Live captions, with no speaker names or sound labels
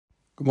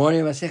Good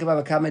morning, Masechet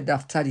Bava Kamma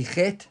Daf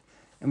Tzadichet,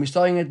 and we're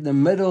starting at the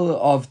middle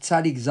of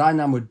Tzadik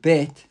Zayin Amud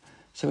Bet.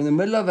 So in the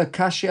middle of a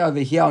kasha over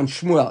here on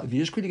Shmuel, if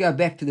you just quickly go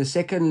back to the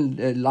second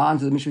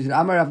lines of the Mishnah,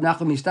 Amar Rav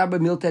Nachum Mistabra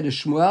Milta de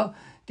Shmuel,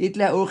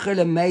 Ditla Urche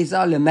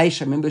LeMeiza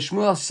LeMeisha. Remember,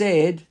 Shmuel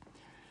said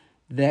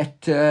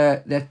that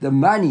the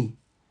money.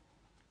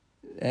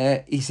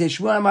 He said,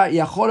 Shmuel Amar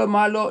Yachol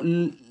Amar Lo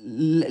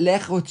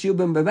Lech Hotziu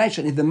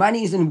B'Meishan. If the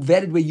money isn't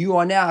vetted where you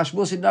are now,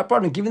 Shmuel said, no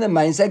problem, give him the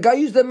money and say, go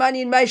use the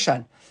money in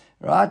Meishan.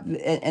 Right,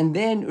 and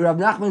then Rav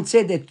Nachman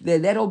said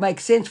that all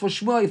makes sense for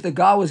Shmuel if the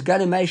guy was going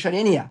to Meishan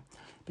anyhow.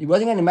 But he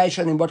wasn't going to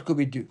Meishan, then what could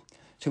we do?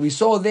 So we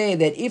saw there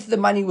that if the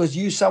money was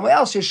used somewhere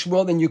else as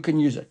Shmuel, then you can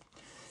use it.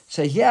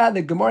 So here,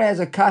 the Gemara has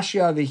a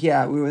kasha over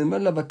here. We were in the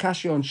middle of a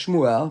kasha on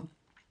Shmuel.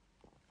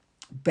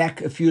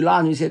 Back a few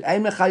lines, he said,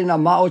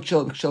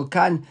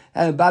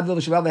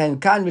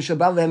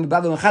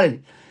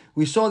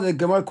 we saw the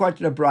Gemara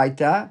quoted a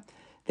Braita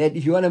that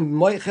if you want to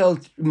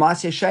moichel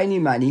Maaseh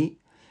Sheni money,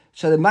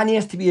 so the money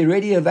has to be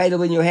ready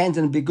available in your hands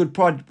and be good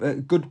currency. So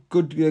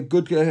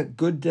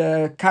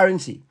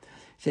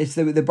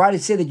the Braita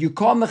said that you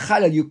can't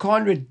mechalel, you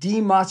can't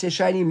redeem Maaseh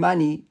Sheni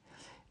money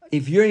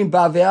if you're in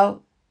Bavel,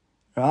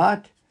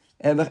 right?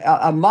 A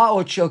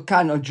ma'ot shel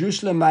kan or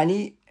Jerusalem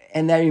money,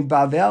 and they're in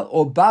Bavel,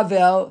 or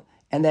Bavel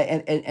and the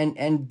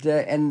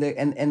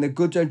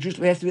goods are in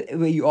Jerusalem. It has to be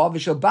where you are,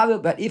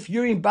 Bavel. But if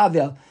you're in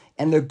Bavel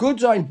and the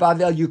goods are in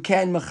Bavel, you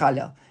can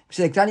mechalel.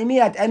 So you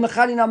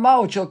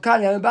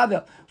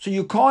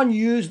can't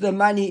use the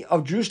money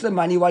of Jerusalem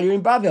money while you're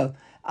in Bavel.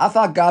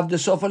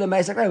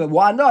 But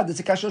why not? That's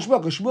a kasha on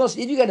Shmuel. Because Shmuel said,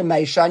 if you go to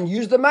Meishan,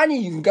 use the money.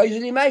 You can go use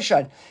it in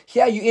Meishan.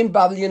 Here you're in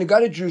Bavel, you're going to go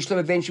to Jerusalem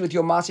eventually with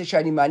your Maaseh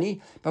Sheni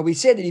money. But we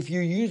said that if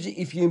you're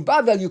in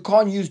Bavel, you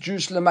can't use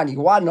Jerusalem money.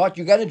 Why not?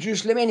 You go to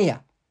Jerusalem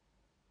anyhow.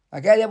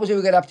 Okay, that was what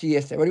we got up to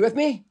yesterday. Are you with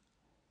me?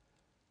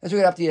 That's what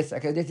we got up to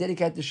yesterday. Okay, let's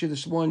dedicate the shir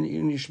this morning.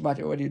 In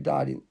Yishmat already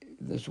died in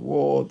this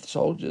war, the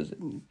soldiers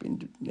and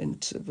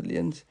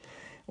civilians.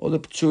 All the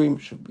Ptsuim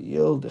should be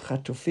healed, the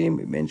Chatufim,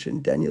 we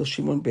mentioned Daniel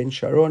Shimon ben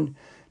Sharon,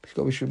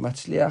 because we should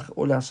matzliach,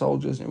 all our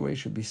soldiers, and we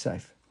should be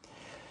safe.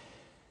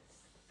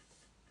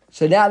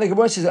 So now the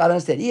Gemara says, I don't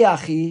understand.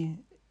 Iachi,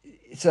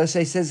 so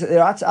he says, so the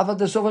Gemara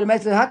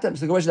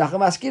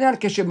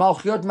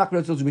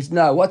says,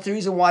 no, what's the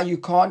reason why you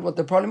can't? What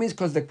the problem is?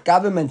 Because the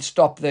government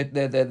stopped the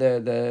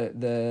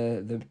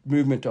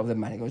movement of the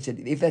money. God said,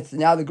 if that's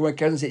now the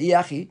Gemara said,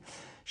 Iachi,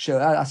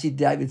 sure, I see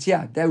David's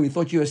here. David, we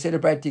thought you were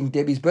celebrating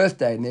Debbie's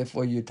birthday, and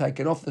therefore you're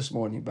taken off this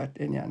morning. But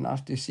anyhow,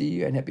 nice to see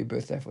you, and happy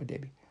birthday for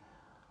Debbie.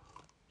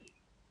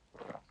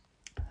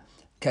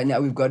 Okay, now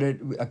we've got it.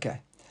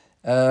 Okay.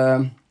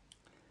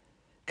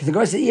 Because the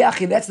guy said,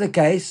 if that's the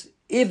case,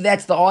 if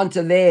that's the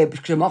answer there,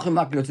 but how can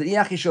the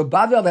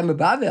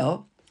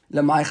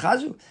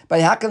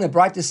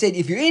Braita said,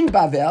 if you're in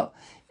Bavel,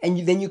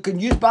 and then you can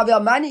use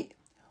Bavel money,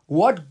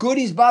 what good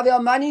is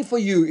Bavel money for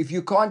you if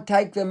you can't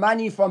take the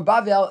money from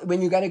Bavel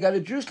when you're going to go to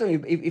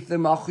Jerusalem? If the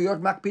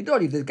Malchuyot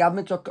Makpidot, if the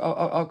governments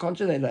are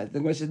concentrated, the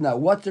Gemara says, no.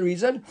 What's the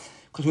reason?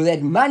 Because with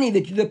that money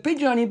that you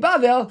depend on in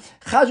Bavel,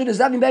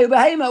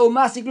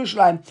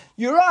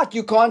 you're right,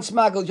 you can't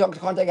smuggle, you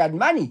can't take out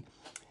money.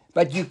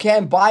 But you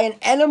can buy an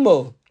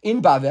animal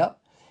in Bavel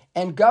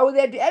and go with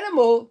that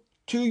animal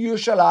to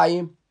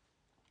Yerushalayim.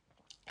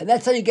 And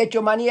that's how you get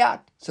your money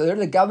out. So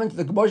the government,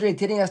 the Gemara is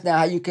telling us now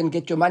how you can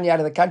get your money out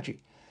of the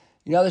country.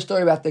 You know the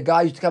story about the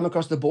guy who used to come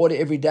across the border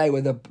every day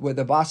with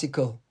a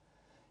bicycle,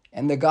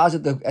 and the guys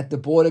at the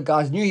border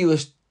guys knew he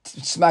was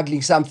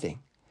smuggling something.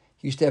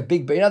 He used to have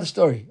big. You know the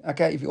story,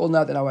 okay? If you all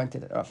know, then I won't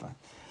tell it. All right, fine.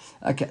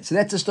 Okay, so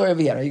that's the story over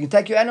here. You can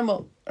take your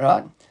animal, all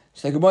right?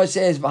 So the Gemara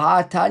says,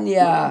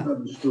 "V'hatanya." I don't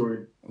know the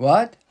story.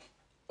 What?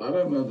 I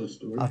don't know the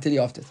story. I'll tell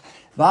you after.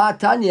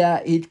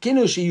 V'hatanya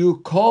hitkinu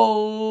sheyu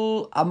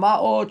kol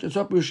amaot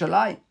etzop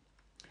Yerushalayim.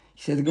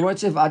 He said, the Gemara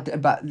says, for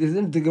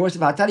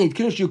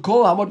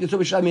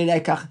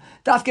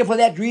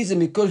that reason,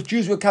 because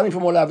Jews were coming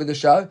from all over the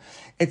show,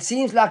 it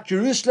seems like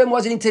Jerusalem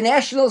was an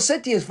international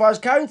city as far as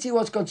currency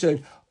was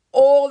concerned.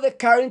 All the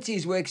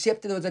currencies were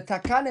accepted. There was a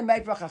takana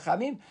made for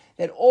Chachamim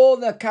that all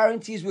the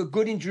currencies were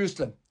good in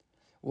Jerusalem.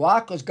 Why?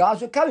 Because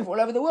guys were coming from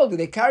all over the world with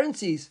their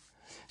currencies.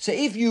 So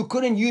if you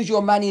couldn't use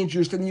your money in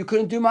Jerusalem, you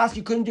couldn't do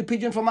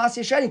pigeon for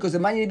Maaseh Sheni, because the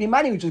money would be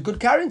money, which was good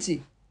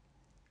currency.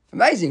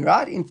 Amazing,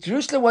 right?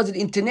 Jerusalem was an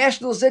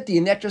international city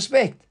in that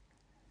respect.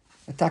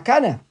 A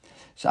takana.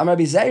 So I'm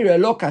Rabbi Zaira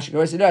Lokash.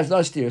 No, it's not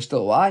a stereo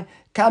still. Why?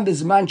 Kam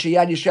bezman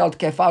sheyad Yisrael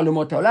tkefal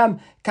lumot haolam.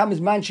 Kam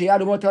bezman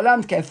sheyad lumot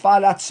haolam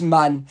tkefal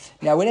atzman.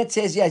 Now, when it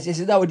says yes, it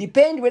says no. It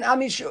depends when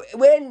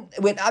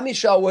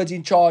Amishal was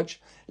in charge,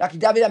 like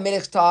David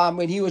HaMelech's time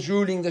when he was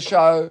ruling the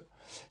show.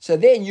 So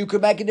then you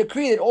could make a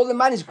decree that all the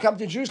monies would come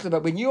to Jerusalem.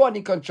 But when you are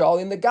in control,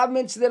 in the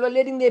governments that are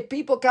letting their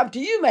people come to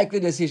you make the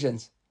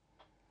decisions.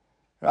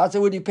 Right, so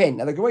it would depend.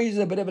 Now the Gemara uses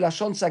a bit of a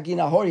lashon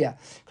sagina horia.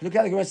 Look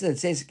how the Gemara says. It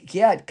says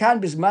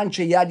kan bisman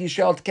sheyad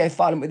Yisrael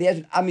tkefalim. Where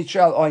the Am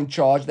Yisrael are in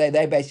charge,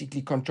 they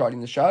basically controlling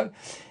the show.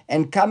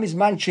 And kam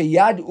bisman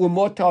sheyad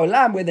umot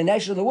haolam, where the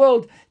nations of the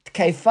world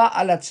tkefa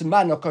al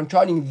atzman are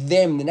controlling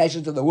them, the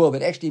nations of the world.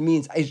 It actually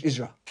means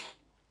Israel.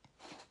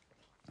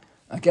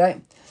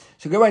 Okay,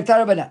 so Gemara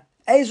Tarabana.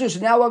 Ezu. So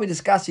now while we're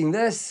discussing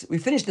this, we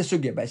finished the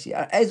sugya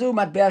basically. Ezu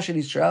matbea shel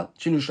Israel.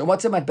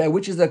 What's a matbea?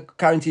 Which is the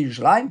currency of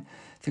Yerushalayim?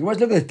 So you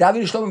look at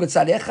David and Shlomo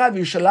mitzad echad,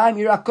 Yerushalayim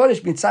Yira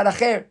Kodesh mitzad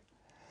acher.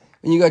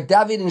 When you got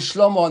David and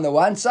Shlomo on the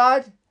one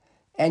side,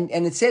 and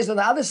it says on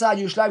the other side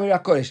Yerushalayim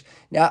Yira Kodesh.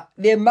 Now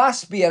there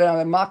must be, I don't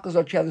know, Marcus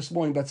was here this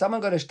morning, but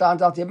someone got a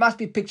standout. There must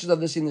be pictures of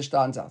this in the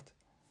standout.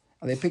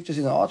 Are there pictures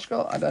in the art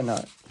scroll? I don't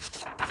know.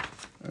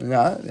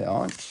 No, there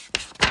aren't.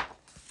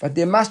 But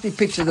there must be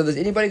pictures of this.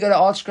 Anybody got an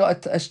art scroll, a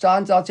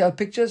standout? You have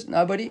pictures?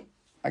 Nobody.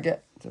 Okay,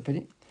 it's a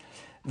pity.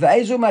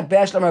 Ve'ezu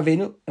matbea shel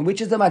Avinu, and which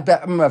is the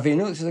matbea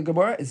Avinu? This is the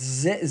Gemara.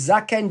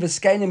 Zaken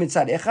v'skeina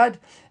mitzad echad,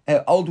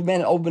 old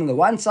man on the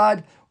one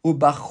side,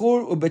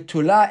 ubachur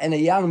ubetula, and a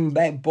young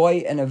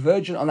boy and a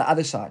virgin on the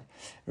other side.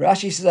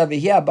 Rashi says over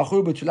here,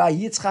 bachur betula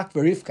Yitzchak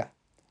v'Rivka.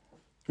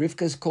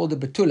 Rivka is called a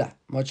betula.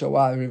 I'm not sure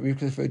why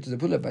Rivka is referred to the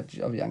betula, but she's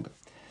younger.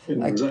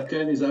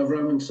 Zaken is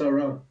Avram and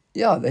Sarah.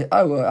 Yeah.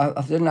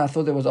 I didn't. I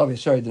thought that was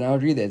obvious. Sorry, did I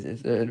not read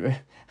that?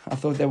 I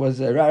thought there was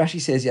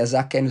Rashi says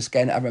Zaken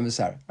v'skein Avram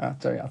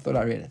v'Sarah. Sorry, I thought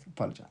I read it.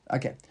 Apologize.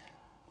 Okay.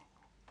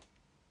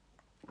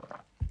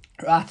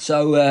 Right.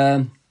 So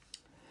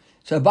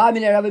Ba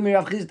min Rav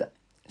Mirav Chizda.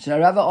 So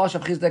Rav asked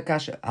Rav Chizda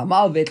kasha.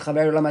 Hamal vet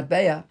chaver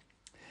lamatbeya.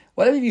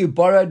 Whatever you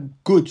borrowed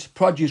goods,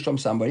 produce from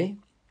somebody,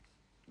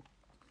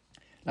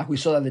 like we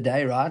saw the other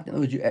day, right? In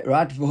other words,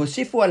 right?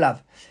 V'hosifu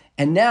alav.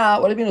 And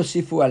now, what do you mean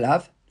hosifu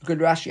alav? Look at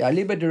Rashi.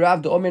 Aliba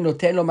derav de'omen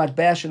noten lo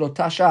matbeya shelo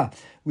tasha.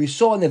 We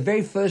saw in the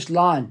very first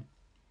line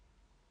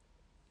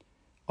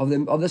of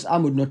this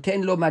Amud,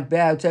 noten lo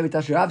matbea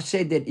utzev. Rav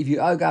said that if you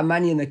owe guy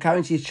money and the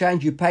currency is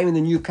changed, you pay him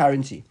the new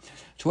currency.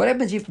 So what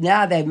happens if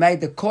now they've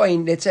made the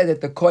coin, let's say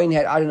that the coin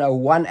had,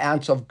 1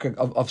 ounce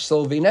of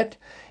silver in it,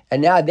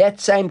 and now that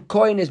same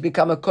coin has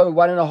become a coin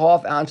with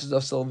 1.5 ounces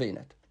of silver in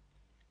it.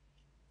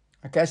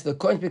 Okay, so the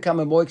coin's become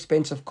a more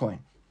expensive coin.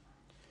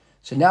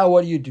 So now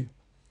what do?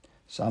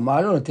 So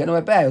Amar lo noten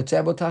lo matbea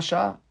utzev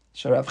tasha.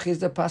 So Rav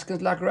Chizda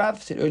Paskins like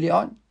Rav said early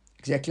on,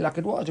 exactly like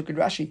it was. Look at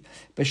Rashi.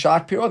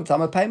 B'shat pirot,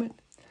 time of payment.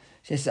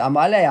 She says,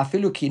 Amale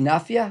afilu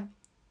kinafia.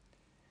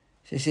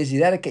 She says,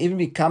 that even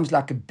becomes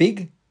like a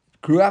big,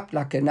 grew up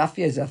like a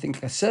nafia, is I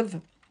think a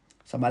sieve.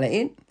 So Amale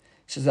in.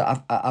 She says,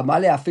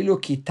 Amale afilu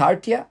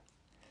kitartia.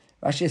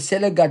 Rashi says,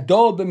 Sele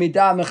gadol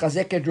b'midah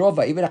mechazeket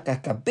rova. Even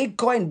like a big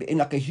coin,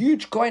 like a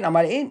huge coin,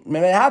 Amale in.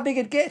 No matter how big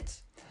it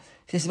gets.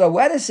 She says, but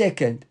wait a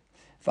second.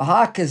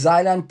 V'ha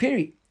kezailan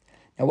piri.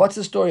 Now, what's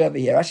the story over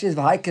here? Rashi says,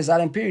 "V'hai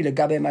kezal piri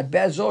legabe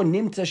matbea zo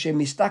nimtza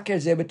shemistaker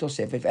ze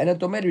betosefet v'ena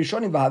domed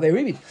rishonim v'havei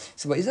rivit."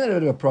 So, but isn't that a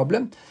bit of a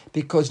problem?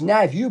 Because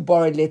now, if you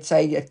borrowed, let's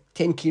say,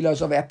 10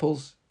 kilos of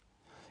apples,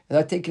 and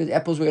that 10 kilos of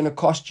apples were going to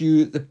cost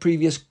you the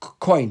previous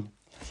coin,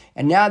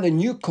 and now the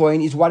new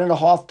coin is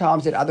 1.5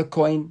 times that other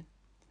coin.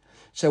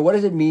 So, what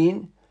does it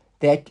mean?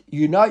 That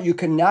you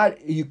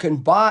can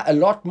buy a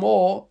lot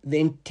more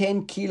than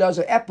 10 kilos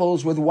of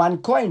apples with 1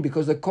 coin,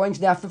 because the coin's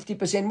now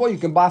 50% more. You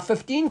can buy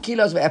 15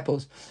 kilos of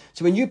apples.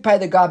 So when you pay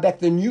the guy back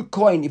the new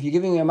coin, if you're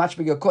giving him a much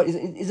bigger coin,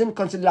 isn't it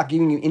considered like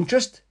giving him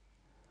interest?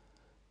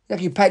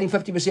 Like you paid him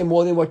 50%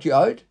 more than what you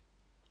owed?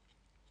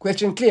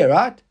 Question clear,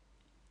 right?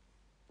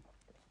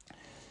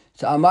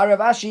 So Amar Rav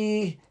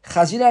Ashi,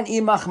 Chazilan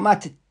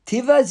imachmat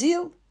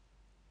tivazil.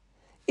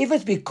 If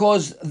it's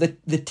because the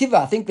tiva,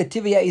 I think the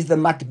tiva here is the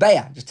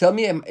matbea. Just tell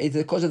me it's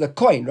because of the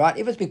coin, right?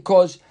 If it's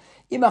because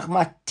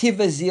imachmat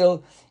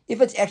tivazil,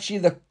 if it's actually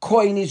the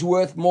coin is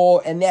worth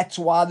more and that's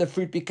why the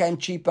fruit became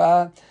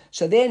cheaper,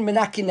 so then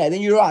menakina, then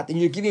you're right, then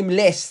you give him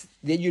less,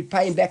 then you'd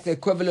pay him back the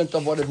equivalent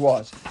of what it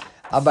was.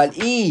 Abal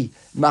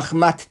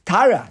machmat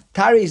tara.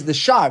 Tara is the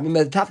shar.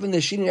 Remember the taf and the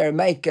shin in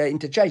Aramaic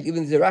interchange.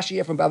 Even the Rashi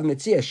here from Bava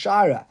Metzia,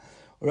 shara.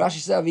 Rashi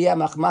says over here,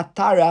 machmat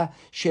tara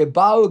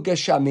shebau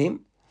geshamim.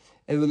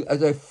 It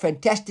was a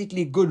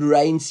fantastically good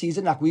rain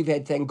season, like we've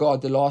had, thank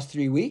God, the last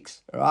 3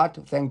 weeks, right?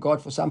 Thank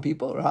God for some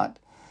people, right?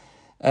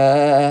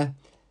 V'nimtzu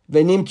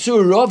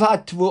rov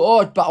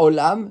ha'tvuot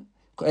ba'olam,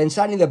 and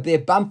suddenly their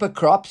bumper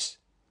crops,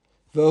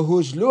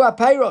 v'huzlu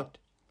ha'peirot,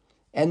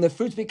 and the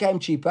fruits became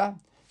cheaper.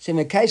 So in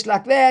a case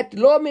like that,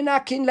 lo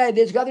minakin le,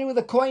 there's gathering with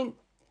a coin.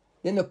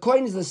 Then the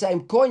coin is the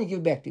same coin, you give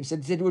it back to him. So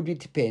it would be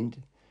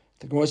depend.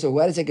 The Gemara said,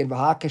 wait a second,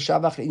 v'ha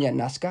kashavach inyan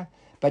naska.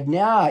 But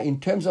now, in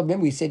terms of,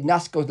 remember, we said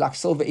naska was like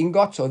silver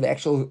ingots, or the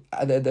actual,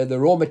 the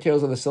raw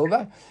materials of the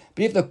silver.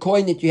 But if the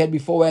coin that you had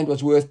beforehand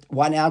was worth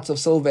 1 ounce of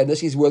silver, and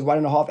this is worth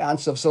 1.5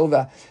 ounces of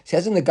silver, so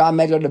hasn't the guy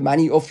made a lot of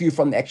money off you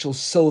from the actual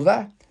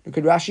silver? Look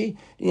at Rashi.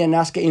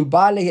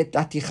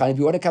 If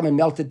you want to come and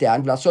melt it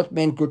down,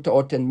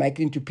 and make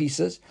it into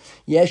pieces,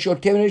 it's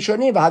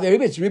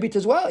ribbit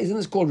as well. Isn't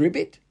this called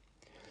ribbit?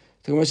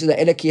 So when it says,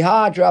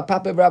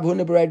 Papa Rav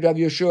Huna Rav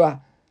Yeshua,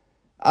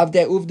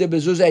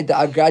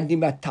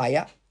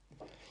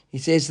 He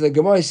says, the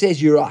Gemara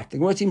says, you're right. The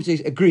Gemara seems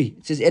to agree.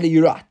 It says, Ella,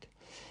 you're right.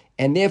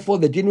 And therefore,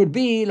 the din would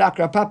be like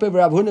Rav Papa,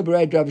 Rav Huna,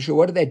 Rav Yishua.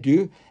 What do they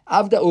do?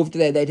 After they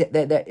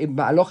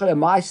Halacha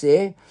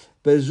L'Maaseh,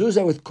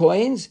 bezuzah with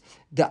coins,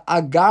 the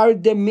agar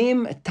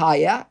demim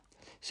taya.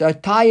 So a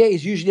taya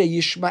is usually a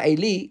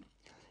Yishmaeli.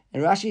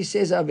 And Rashi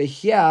says over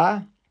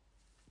here,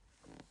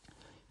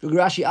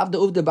 Rashi, after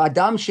uvda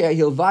ba'adam share,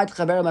 he'll vayt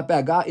chaver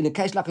ma'pe'agar. In a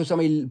case like if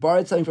somebody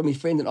borrowed something from his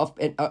friend and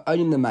owed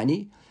him the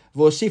money,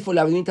 v'osifu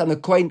lav, in the meantime the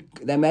coin,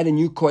 they made a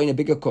new coin, a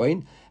bigger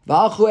coin.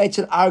 V'alchu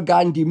etzel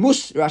argan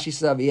dimus, Rashi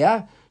says over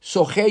here,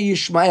 socher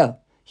Yishmael.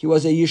 He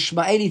was a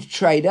Yishmaeli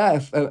trader,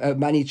 a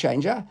money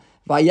changer.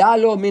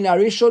 Vayalo min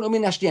harishon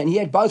u'min hashniya. And he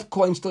had both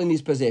coins still in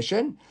his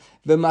possession.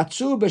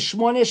 V'matzu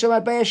b'shmoneh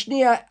shemabay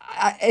hashniya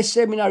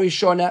eser min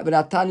harishona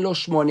v'natan lo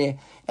shmoneh.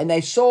 And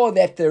they saw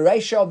that the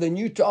ratio of the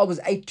new to old was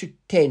 8 to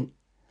 10.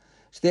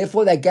 So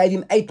therefore they gave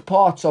him 8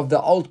 parts of the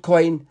old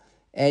coin,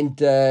 and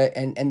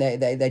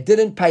they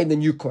didn't pay him the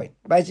new coin.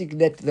 Basically,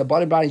 that the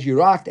bottom line is you're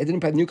right, they didn't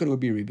pay the new coin, it would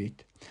be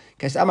rebate.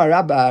 Now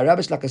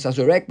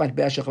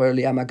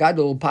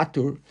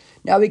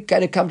we're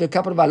going to come to a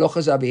couple of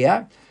halachas over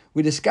here.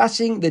 We're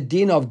discussing the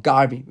din of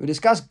garmi. We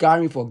discussed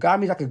garmi before.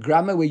 Garmi is like a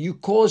grammar where you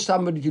cause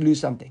somebody to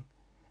lose something.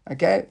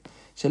 Okay?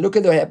 So look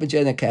at what happens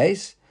here in the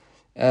case.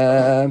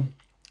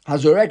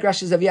 Hazorek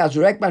Rashi says,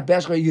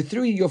 you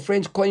threw your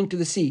friend's coin into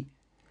the sea.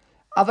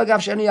 Now,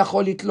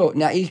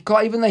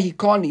 even though he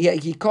can't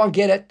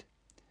get it,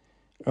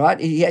 right?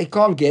 He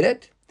can't get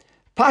it.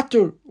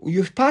 Patur,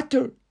 you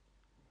patur.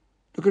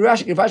 Look at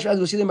Rashi. Rashi,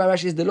 we'll see them by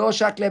Rashi. Is the law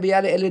shakle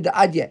biyad ele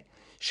da'adye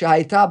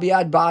shahayta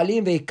biyad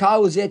ba'alim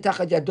ve'ikau ze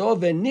tachat yado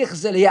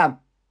ve'nichzel yam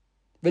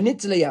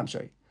ve'nitzel yam.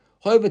 Sorry.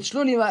 However,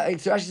 Rashi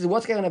says,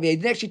 what's going on over here? He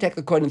didn't actually take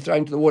the coin and throw it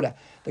into the water.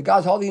 The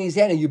guy's holding in his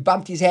hand, and you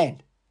bumped his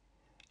hand.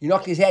 You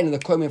knocked his hand and the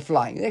coin went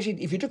flying.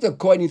 Actually, if you took the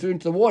coin and you threw it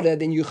into the water,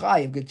 then you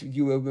chayiv,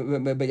 you were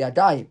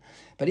yadayim.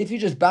 But if you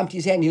just bumped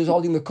his hand, he was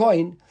holding the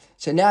coin.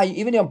 So now,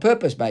 even on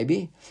purpose,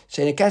 maybe.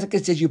 So in a case like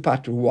it says you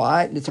patru.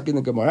 Why? Let's look in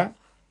the Gemara.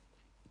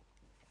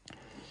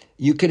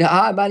 You could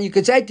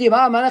say to him,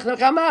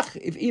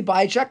 if he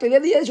buy it,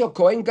 here's your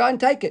coin, go and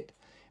take it.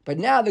 But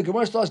now the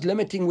Gemara starts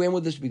limiting when will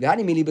this be.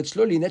 But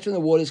slowly, and that's when the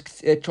water's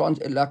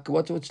like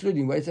what's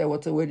sluding? What's the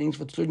word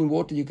for sluding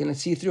water? You can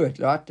see through it,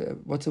 right?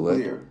 What's the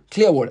word?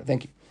 Clear water.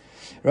 Thank you.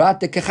 Right,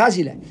 the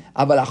kechazile.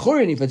 Aval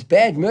achurin, if it's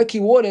bad, murky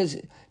waters,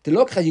 the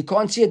lokchaz, you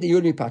can't see it, the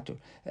yurmi patu.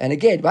 And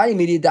again, I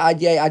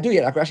do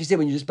it, like Rashi said,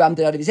 when you just bumped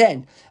it out of his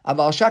hand.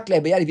 Aval shakle,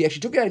 if you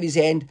actually took it out of his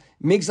hand,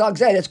 migzal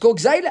gzela, that's called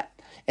gzela.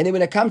 And then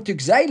when it comes to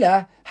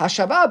gzela,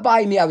 hashava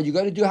by me, you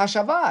got to do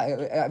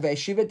hashava.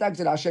 Ve'shivet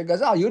gzela asher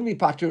gazal, yurmi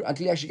patu,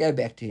 until you actually go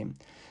back to him.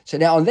 So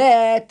now on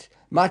that,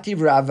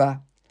 mativ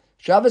Rava.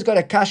 Rava's got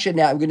a kasha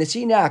now. We're going to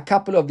see now a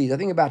couple of these, I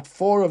think about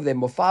 4 of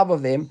them or 5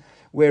 of them,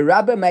 where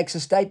Rabba makes a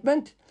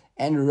statement,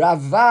 and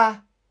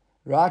Rava,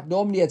 right?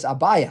 Normally it's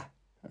Abaya,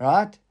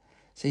 right?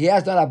 So here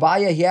it's not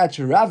Abaya, here it's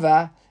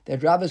Rava,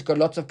 that Rava's got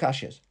lots of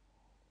kashas.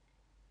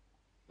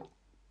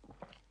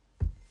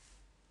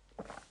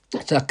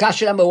 So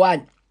kasha number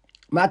 1,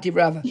 Mati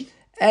Rava. You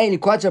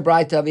can't do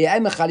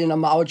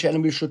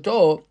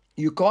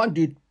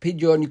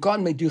pidyon, you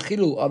can't do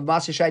chilul of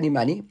Maaseh Sheni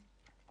money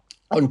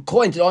on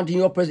coins that aren't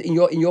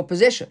in your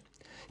possession.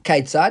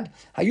 Kaitzad,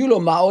 hayulo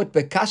ma'ot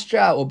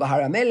bekastra or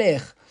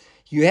baharamelech.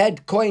 You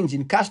had coins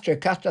in Castra.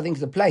 Castra, I think,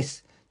 is a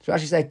place. So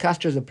Rashi say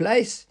Castra is a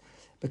place.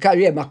 Because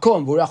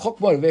makom,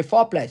 a very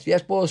far place.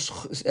 Yes,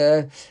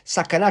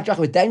 sakanat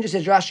with danger,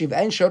 says Rashi.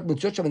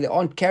 When there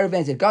aren't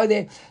caravans that go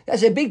there,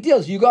 that's a big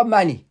deal. So you got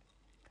money,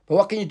 but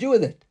what can you do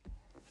with it?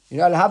 You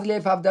know,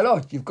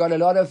 you've got a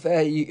lot of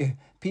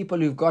people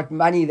who've got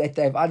money that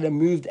they've either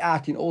moved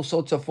out in all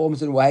sorts of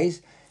forms and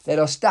ways that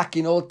are stuck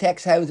in all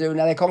tax havens, and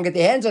now they can't get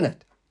their hands on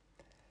it.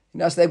 You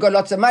know, so they've got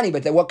lots of money,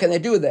 but what can they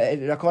do with it?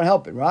 They can't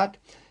help it, right?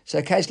 So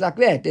a case like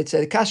that, it's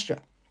a kastra.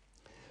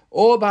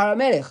 Or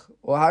Haramelech.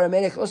 Or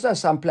Haramelech also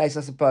someplace,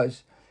 I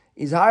suppose.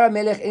 Is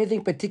Haramelech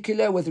anything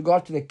particular with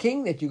regard to the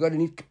king that you got to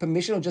need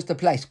permission, or just a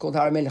place called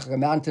Haramelech, like a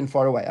mountain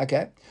far away?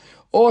 Okay.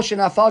 Or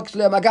Shenafal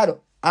Ksle Magado.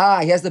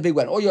 Here's the big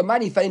one. Or your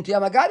money fell into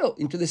Yamagado,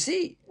 into the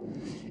sea.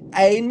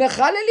 Ein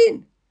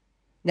Mechalelin.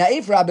 Now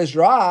if Rabbi's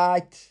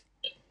right,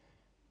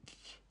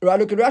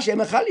 look at Rashi,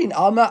 Mechalin,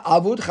 Alma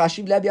Avud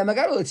Chashiv Leb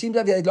Yamagado. It seems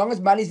that as long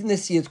as money's in the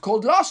sea, it's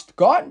called lost,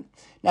 gone.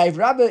 Now, if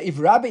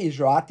Rabbi is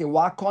right, then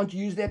why can't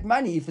you use that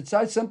money? If it's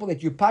so simple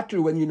that you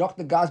patru when you knock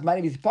the guy's money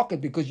in his pocket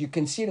because you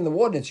can see it in the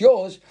water, it's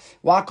yours,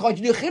 why can't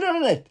you do chiddur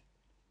on it?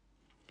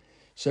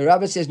 So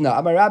Rabbi says, no.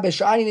 I'm a Rabbi,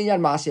 Sha'ani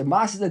Linyan Maseh.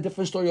 Maseh is a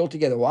different story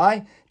altogether.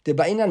 Why?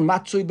 Because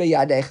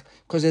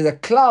there's a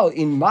cloud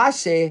in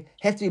Maseh,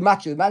 has to be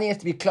matzu. The money has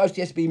to be close, it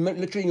has to be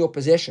literally in your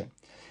possession.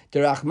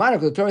 The Rachman,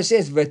 the Torah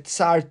says,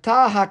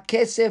 V'tzarta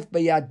ha'kesef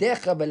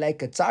beyadecha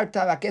v'leika.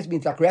 Tzarta ha'kesef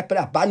means like wrap it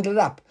up, bundle it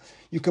up.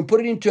 You can put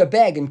it into a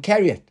bag and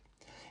carry it.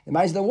 The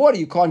money's in the water,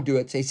 you can't do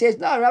it. So he says,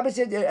 no, Rabbi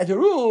said, as a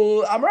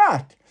rule, I'm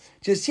right.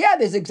 Just here,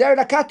 there's a Gzeret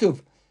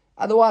HaKatuv.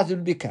 Otherwise, it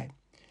would be okay.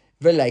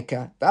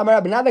 V'leika.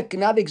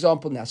 Another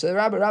example now. So the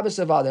Rabbi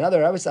Savad,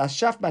 another Rabbi says,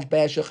 Shaf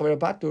matbeh shel chaver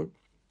patur.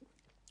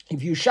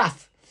 If you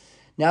shaf,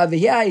 Now over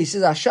here he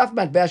says, Ashaf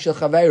matbeh shel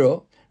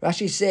chavero.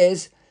 Rashi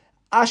says,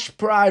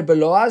 Ashprar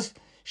beloaz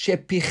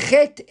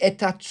shepichet et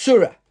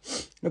hatzura.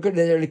 Look at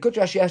the Likut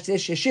Rashi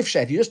says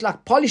sheshifsha. If you just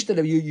like polished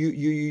it,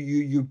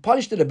 you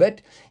polished it a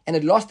bit, and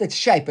it lost its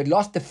shape, it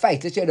lost the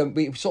face. Let's say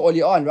we saw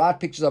earlier on, right?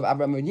 Pictures of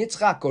Abraham and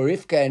Yitzchak, or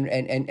Rivka and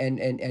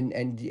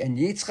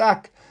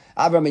Yitzchak,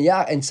 Abraham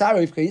and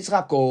Sarah, Rivka,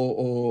 Yitzchak,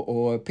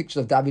 or pictures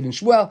of David and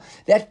Shmuel.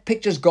 That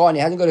picture's gone.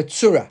 It hasn't got a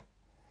tzura,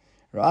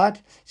 right?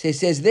 So he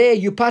says there,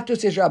 you patu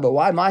says Rabbi.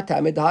 Why my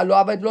time?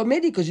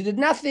 Because you did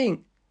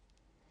nothing.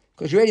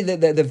 Because really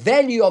the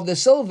value of the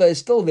silver is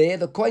still there,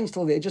 the coin's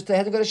still there, just it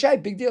hasn't got a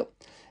shape, big deal.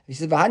 He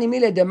says, and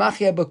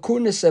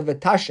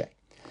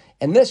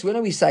this, when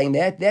are we saying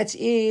that? That's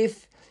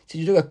if, so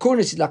you do a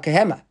kurnis, it's like a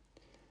hammer,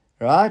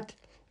 right?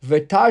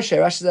 V'tarsha,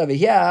 Rashi over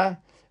here,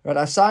 right,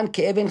 asan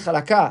ke'evin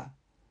chalaka,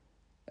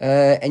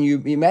 and you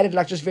made it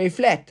like just very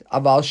flat.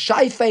 Aval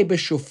shaifei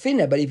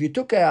b'shufina, but if you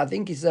took I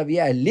think it's over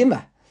here, a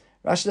lima.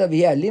 Rashi over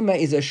here, a lima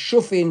is a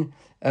shufin,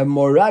 a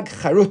morag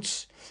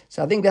charutz.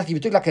 So I think that if you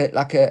took like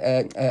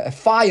a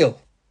file,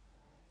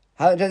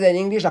 how does that in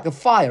English? Like a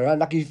file, right?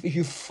 Like if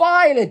you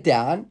file it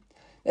down,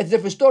 that's a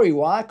different story.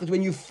 Why? Because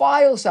when you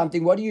file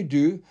something, what do?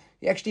 You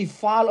actually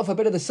file off a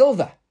bit of the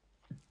silver.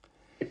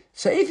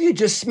 So if you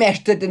just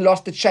smashed it and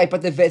lost its shape,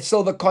 but the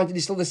silver content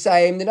is still the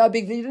same, then no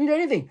big deal, you didn't do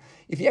anything.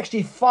 If you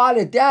actually file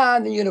it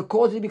down, then you're going to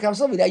cause it to become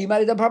silver. Now you might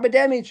have done proper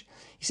damage.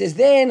 He says,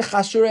 then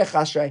chasure.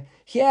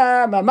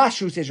 Here,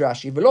 mamashu, says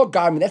Rashi. V'lo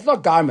garma. That's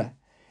not garma.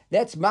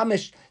 That's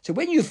mamish. So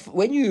when you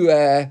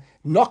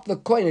knock the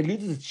coin and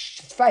loses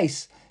its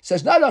face, so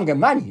it's no longer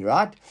money,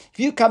 right? If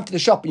you come to the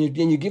shop and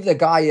you give the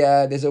guy,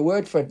 there's a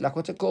word for it, like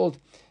what's it called?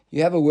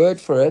 You have a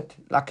word for it,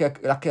 like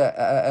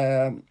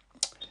a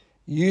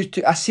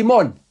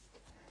simon,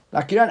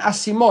 like you don't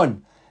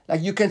simon.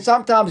 Like you can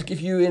sometimes, if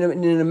you in I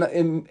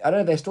don't know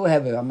if they still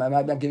have it.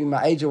 I'm giving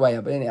my age away,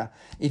 but anyhow,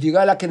 if you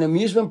go like an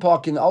amusement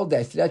park in the old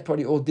days, today's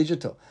probably all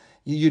digital.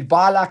 You'd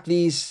buy like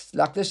these,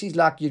 like this is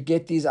like, you'd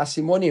get these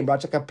asimonium, right?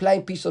 It's like a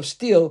plain piece of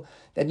steel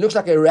that looks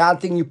like a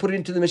round thing, you put it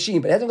into the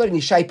machine, but it hasn't got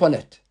any shape on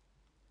it.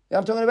 You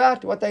know what I'm talking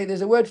about?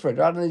 There's a word for it,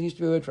 right? And there used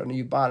to be a word for it. And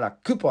you buy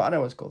like kupa, I don't know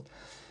what it's called.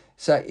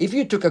 So if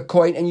you took a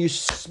coin and you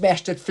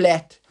smashed it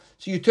flat,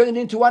 so you turn it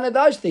into one of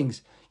those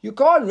things, you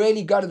can't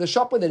really go to the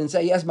shop with it and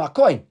say, here's my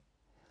coin.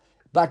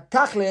 But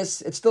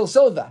tachlis, it's still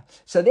silver.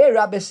 So there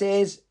Rabbi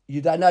says,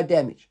 you don't know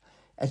damage.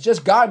 It's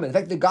just garment. In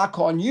fact, the guy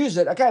can't use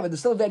it. Okay, but the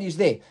silver value is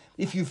there.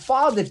 If you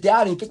filed it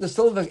down and you took the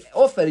silver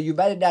off it, you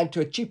made it down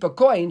to a cheaper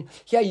coin,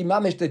 here you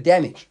mamish the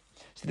damage.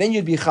 So then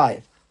you'd be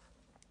chayiv.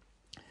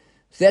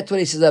 So that's what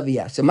he says over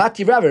here. So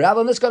Mativ Rava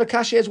on this got a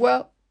kasha as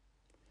well.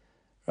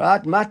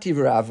 Right?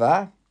 Mativ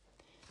Rava.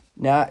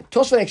 Now,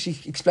 Tosfot actually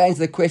explains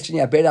the question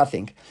here better, I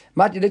think.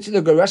 Mativ literally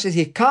the Rashi says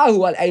here,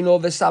 Kahu al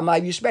Eino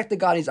v'samai. You smack the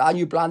guy in his eye, and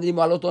you blinded him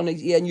while on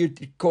his ear, and you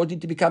caused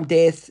him to become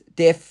deaf.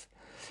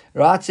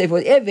 Right? So for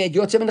Eved,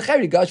 your tzem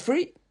and goes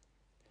free.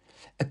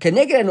 A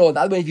keneged and all, the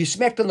other one, if you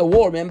smacked on the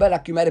wall, remember,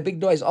 like you made a big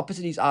noise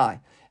opposite his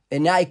eye,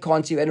 and now he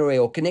can't see anyway,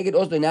 or keneged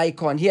also, now he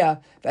can't hear,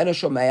 v'eno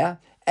shomea,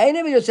 ain't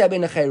ever your tzem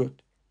and cherut.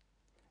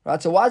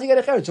 Right? So why is he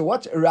going to cherut? So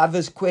what's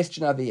Rava's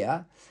question over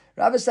here?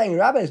 Rava's saying,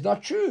 Rava, it's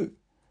not true.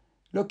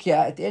 Look here,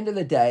 at the end of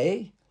the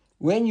day,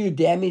 when you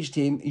damaged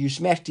him, you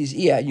smashed his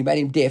ear, you made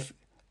him deaf.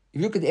 If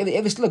you look at the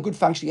Eved, still a good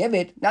functioning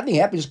Eved, nothing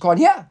happened, he just can't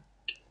hear.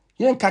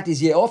 You didn't cut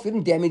his ear off, you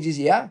didn't damage his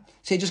ear,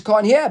 so he just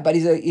can't hear. But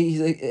he's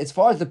as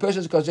far as the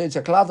person is concerned, it's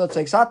a cloud that's so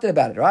excited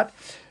about it, right?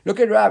 Look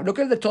at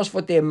the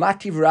Tosfot there,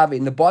 Mativ Rava,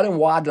 in the bottom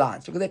wide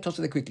lines. Look at that Tosfot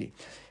there quickly.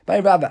 By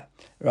Rava,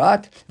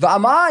 right?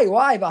 Va'amai,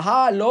 why?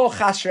 Vaha lo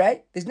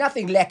chashrei. There's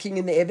nothing lacking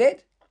in the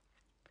Eved.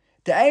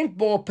 There ain't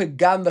more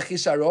pegam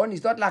v'chisaron.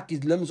 He's not like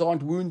his limbs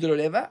aren't wounded or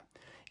whatever.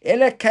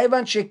 Ele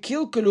kaivan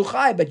shekil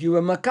kuluchai, but you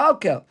were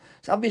makalkel.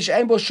 So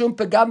ain't more shum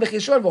pegam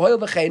v'chisaron. V'hoil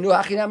v'cheinu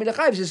hachinam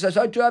ilachai.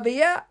 So to over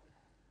here.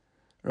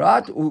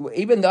 Right?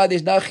 Even though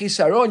there's no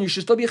chisaron, you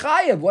should still be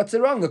chayev. What's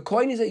the wrong? The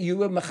coin is that you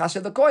were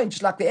mechaseh the coin.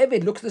 Just like the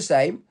Eved looks the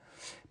same,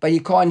 but you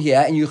can't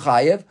hear and you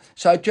chayev.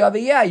 So to over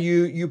here,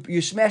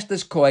 you smash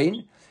this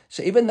coin.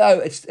 So even though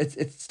it's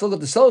still got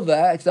the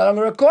silver, it's no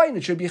longer a coin.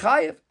 It should be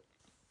chayev.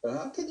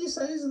 How can you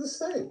say it's the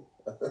same?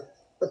 I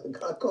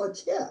can't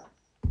hear.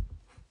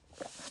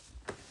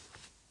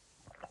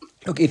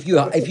 Look, if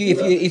your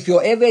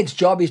Eved's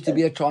job is to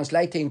be a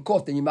translator in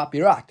court, then you might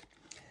be right.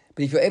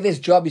 But if your Eved's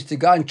job is to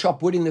go and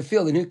chop wood in the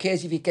field, then who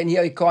cares if he can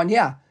hear or he can't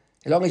hear?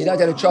 As long as he knows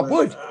how to chop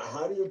wood.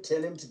 How do you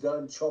tell him to go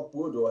and chop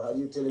wood, or how do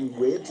you tell him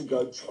where to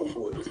go and chop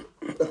wood?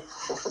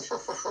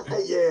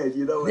 Yeah,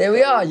 you know. There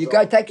we are. You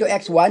go take your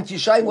axe once, you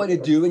show him what to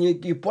do, and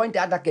you point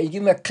out, like you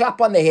give him a clap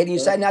on the head, and you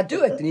say, now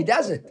do it, and he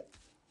does it.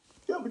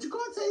 Yeah, but you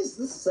can't say it's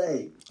the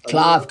same.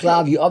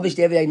 Klav, you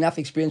obviously have enough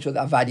experience with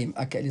Avadim.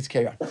 Okay, let's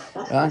carry on.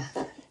 Right?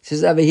 It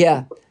says over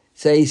here.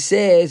 So he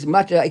says,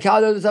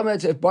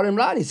 bottom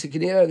line, it's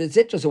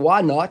etc. So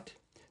why not?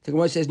 The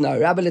Gemara says no.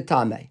 Rabbi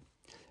Latame.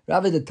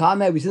 Rabbi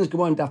Latame, we see this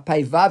Gemara in Daf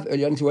Pei Vav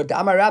earlier on. So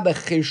Amar Rabbi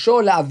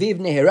Chirsho la'aviv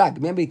neherag.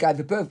 Remember,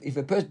 if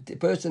a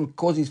person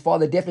causes his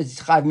father deafness,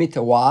 it's chayv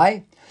mita.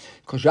 Why?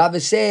 Because Rava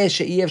says,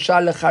 she'iev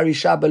shal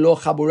lecharisha below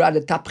chabura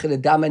letapche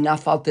ledame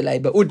nafal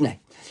telei beudnei.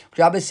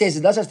 Rava says,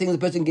 it does such thing as a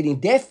person getting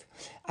deaf,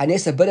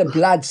 unless a bit of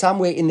blood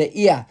somewhere in the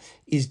ear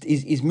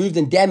is moved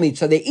and damaged.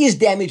 So there is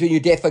damage when you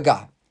deaf a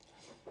guy.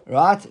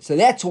 Right? So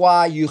that's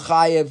why you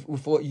chayev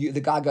before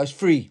the guy goes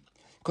free.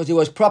 Because it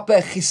was proper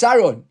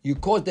chisaron. You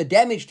caused the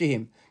damage to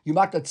him. You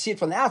might not see it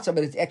from the outside,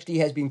 but it actually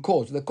has been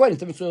caused. So the coin is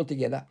different all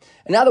together.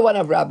 Another one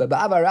of Rabba.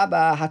 Ba'ava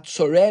Rabba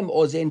hatsorem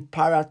ozen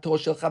parato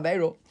shel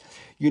chavero.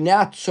 You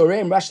now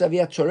tsorem, Rashi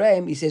Avia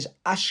tsorem, he says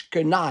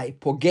ashkenai,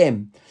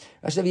 pogem.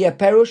 Rashi Avia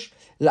perush,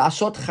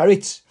 la'asot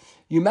charitz.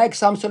 You make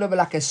some sort of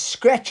like a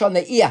scratch on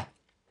the ear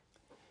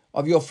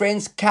of your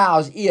friend's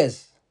cow's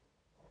ears.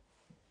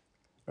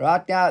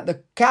 Right? Now,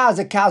 the cow's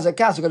a got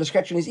a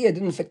scratch on his ear. It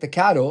didn't affect the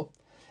cow though.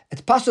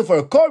 It's possible for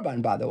a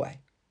korban, by the way.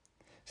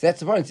 So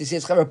that's the point. He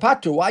says,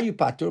 Patur, why are you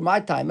Patur?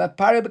 My timer,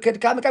 because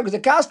the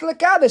cow's still a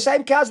cow, the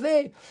same cow's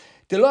there.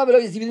 The law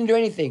he didn't do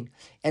anything.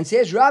 And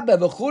says, Rabba,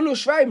 don't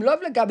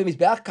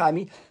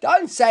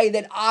say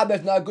that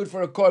is not good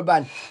for a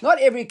korban. Not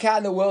every cow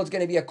in the world is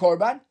going to be a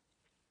korban.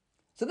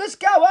 So this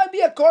cow won't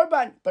be a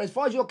korban. But as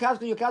far as your cow's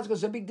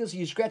a big deal, so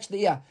you scratch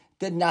the ear,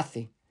 did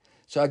nothing.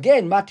 So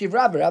again, Mativ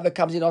Rava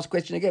comes in and asks a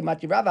question again.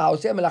 Mativ Rava,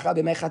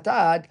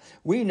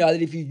 we know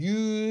that if you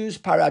use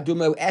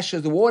paraduma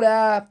ashes, the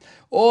water,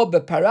 or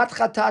beparat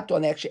chatat,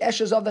 on the actual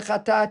ashes of the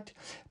chatat,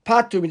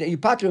 you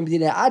patur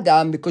b'dinei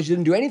Adam because you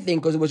didn't do anything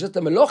because it was just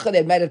a melocha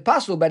that made it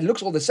possible, but it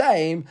looks all the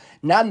same.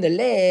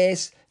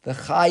 Nonetheless, the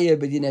chayev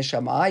b'dinei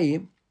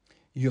shamayim,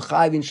 you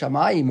chayev in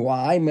shamayim.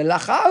 Why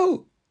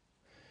melachahu?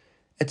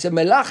 It's a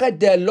melacha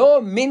de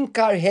lo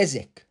minkar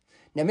hezek.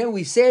 Now remember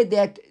we said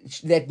that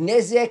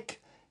nezek.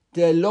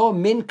 The lo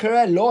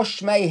minkara lo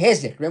shmei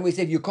hezek. Remember we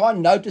said you can't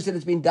notice that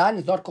it's been done.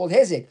 It's not called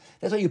hezek.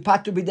 That's why you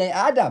patu b'dei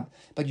Adam,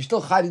 but you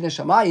still chayv in the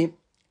shamayim.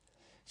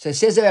 So it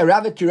says there,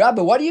 Rabba to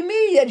Rabba, what do you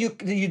mean that you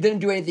didn't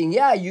do anything?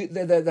 Yeah,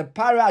 the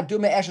para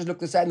duma ashes look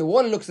the same, the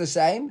water looks the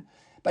same,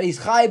 but he's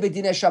chayv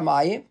b'dei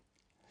shamayim.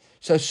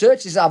 So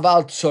search is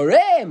aval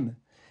tsorem.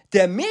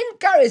 The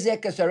minkar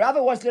hezek. So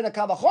Rabba wants to learn a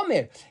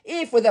kavachomer.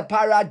 If with the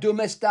para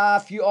duma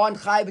stuff you aren't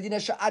chayv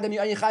b'dei Adam, you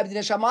only chayv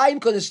b'dei shamayim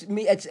because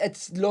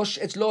it's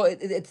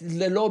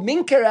lo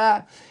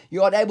minkara.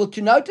 You aren't able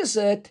to notice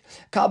it.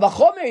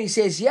 Kavachomer, he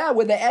says, yeah,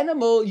 with the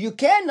animal you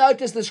can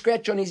notice the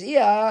scratch on his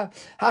ear.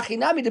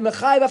 Hachinami de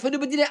mechayv afadu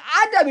b'dei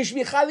Adam. You should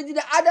be chayv b'dei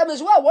Adam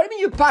as well. What do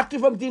you mean you patu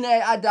from b'dei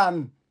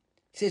Adam?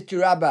 He says to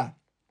Rabba.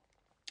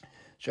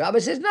 So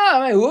Rabba says,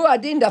 no, who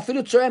adin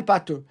dafilu tsorem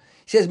patur.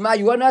 He says, Ma,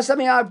 you want to know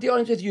something? I'll be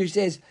honest with you. He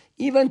says,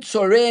 even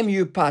tsorem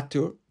you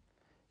patur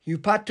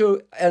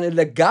and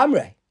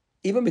legamre,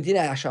 even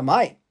b'dinei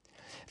hashamayim.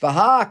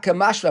 V'ha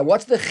kamashla.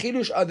 What's the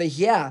chidush over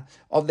here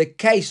of the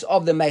case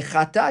of the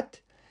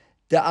mechatat?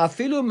 The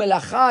afilu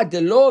melacha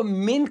de lo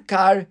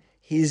minkar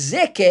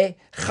hizeke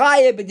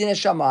chaye b'dinei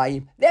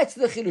shamayim. That's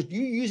the chidush.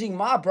 You using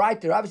my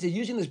brighter, Rabbi says,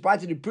 using this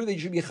brighter to prove that you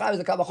should be chaye as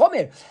a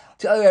kavachomer.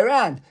 The other way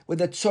around, with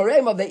the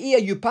tsorem of the ear,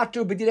 you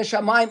patu b'dinei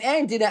shamayim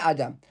and dinei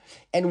Adam.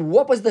 And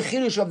what was the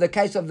chidush of the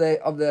case of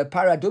the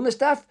paraduma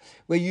stuff?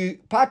 Where you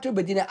patu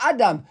b'dinei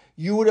Adam,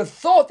 you would have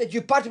thought that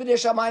you patu b'dinei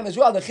shamayim as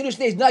well. The chidush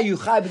there is no, you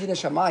chaye b'dinei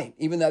shamayim,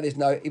 even though it's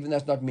not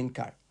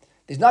minkar.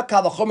 There's not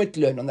kavachomer to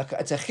learn.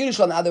 It's a chidush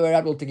on the other way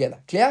around altogether.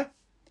 Clear?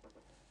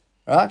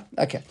 Right?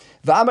 Okay.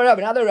 V'amar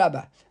Rabba, another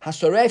Rabba.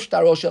 Hasoref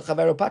shtar shel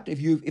chavero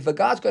patu. If a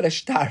guy's got a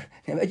shtar,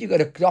 imagine you got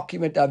a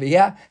document over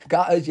here, a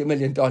guy owes you $1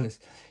 million.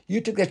 You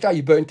took that shtar,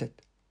 you burnt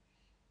it.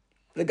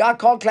 The guy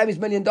can't claim his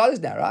 $1 million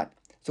now, right?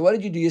 So what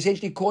did you do? You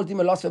essentially caused him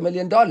a loss of $1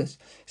 million.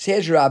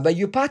 Says Rabba,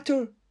 you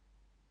patur.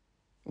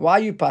 Why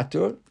you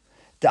patur?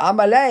 The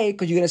amalei,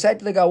 because you're going to say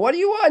to the guy, what do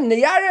you want?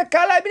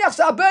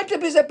 So I burnt a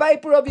piece of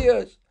paper of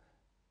yours.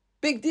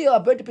 Big deal, I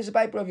burnt a piece of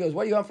paper of yours.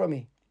 What do you want from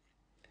me?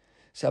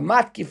 So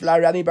matkif la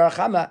Rabbi Bar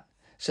Kamma.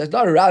 So it's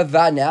not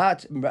Rava now.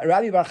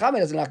 Rabbi Bar Kamma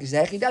doesn't like his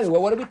hechidah.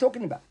 What are we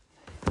talking about?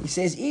 He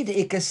says, so what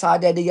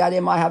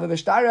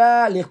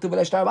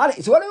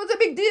was the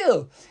big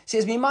deal? He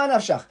says,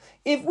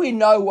 if we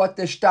know what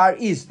the shtar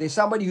is, there's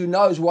somebody who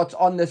knows what's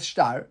on the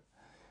shtar,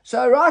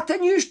 so write a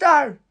new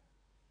shtar.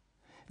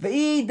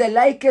 And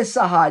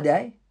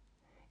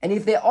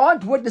if there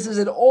aren't witnesses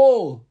at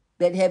all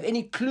that have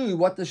any clue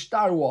what the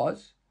shtar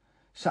was,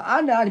 so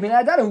we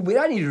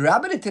don't need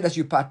Rabbi to tell us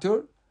you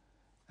patur.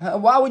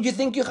 Why would you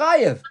think you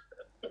chayev?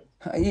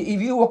 If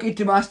you walk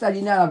into my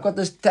study now, I've got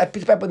this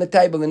piece of paper on the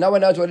table and no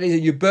one knows what it is,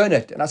 and you burn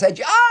it. And I say,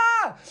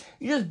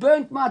 you just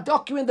burnt my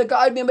document that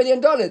owed me $1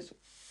 million.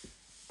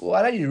 Well,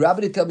 I don't need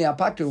Rabbi to tell me I'm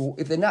patur.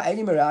 If they're not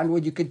any around,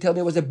 well, you could tell me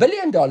it was $1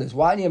 billion.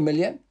 Why only $1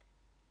 million?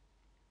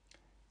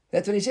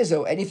 That's what he says.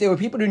 So, and if there were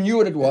people who knew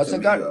what it was,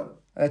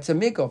 that's a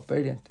migo.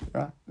 Brilliant,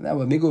 right? Now,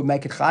 a migo would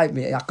make it chayv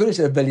me. I could have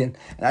said $1 billion,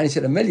 and I only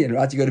said $1 million,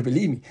 right? You got to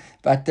believe me.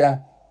 But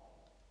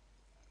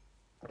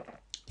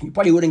you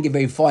probably wouldn't get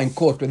very far in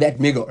court with that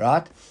migo,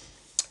 right?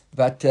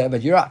 But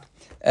you're right.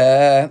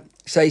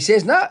 So he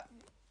says, no.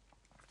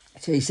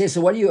 So he says,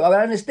 so what do you, I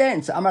don't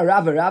understand. So I'm a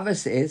Rava. Rava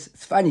says,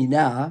 it's funny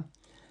now,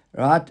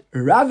 right?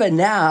 Rava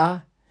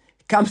now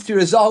comes to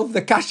resolve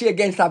the kashi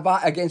against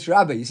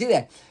Rabbi. You see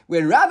that?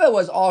 When Rabbi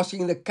was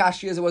asking the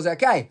kashi, it was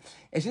okay.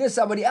 As soon as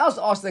somebody else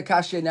asked the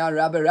kashi, now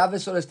Rabbi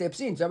sort of steps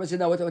in. So Rabbi said,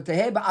 no, what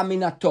tehei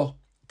ba'aminato.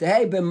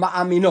 Tehei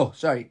b'ma'amino.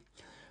 Sorry.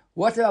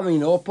 What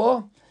ba'amino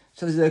po?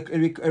 So there's a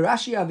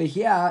Rashi over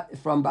here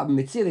from Baba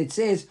Metzir. It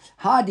says,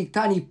 ha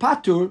diktani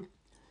patur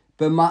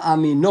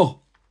b'ma'amino.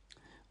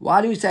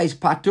 Why do we say it's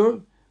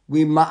patur?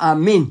 We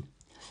ma'amin.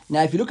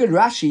 Now, if you look at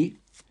Rashi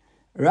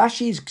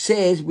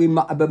says,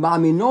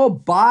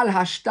 "B'ma'amino bal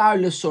hashtar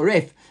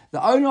lesoref."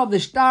 The owner of the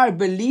star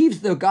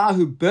believes the guy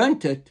who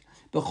burnt it.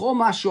 The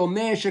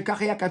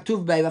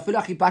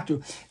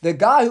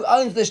guy who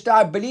owns the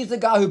star believes the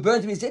guy who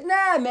burnt it. He said,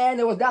 "Nah, man,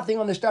 there was nothing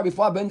on the star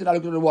before I burnt it. I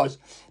looked at what it was."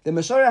 The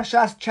Mesor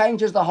Hashas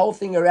changes the whole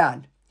thing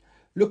around.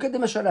 Look at the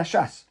Mesor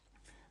Hashas.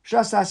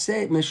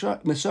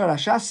 Mesor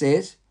Hashas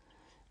says,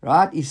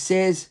 right? He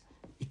says,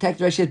 he takes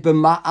the Rashi,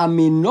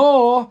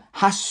 "B'ma'amino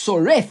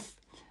hasoref."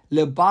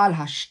 Lebal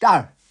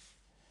hashtar.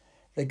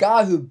 The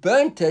guy who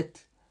burnt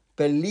it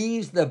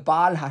believes the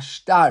Baal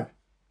hashtar.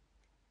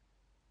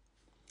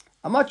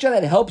 I'm not sure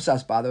that helps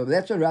us, by the way, but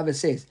that's what Rabbi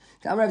says.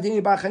 That's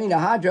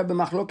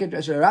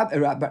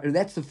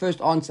the first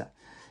answer.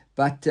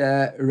 But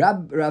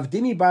Rav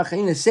Dimi Bar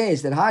Chanina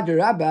says that Had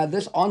Rabba,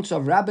 this answer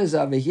of Rabbi's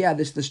over here,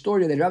 the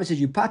story that Rabbi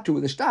says you patu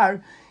with the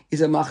star,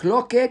 is a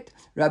machloket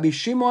Rabbi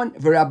Shimon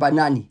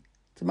v'Rabbanani.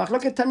 It's a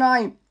machloket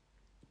Tanaim.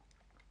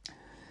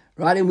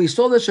 Right, and we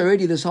saw this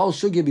already, this whole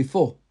sugya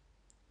before.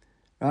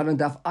 Right, on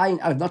Daf Ayin,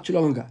 not too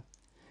long ago.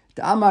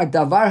 The Amar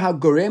Davar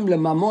HaGorem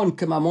LeMamon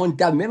K'Mamon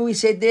Dam. Remember we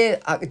said there,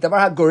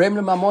 Davar HaGorem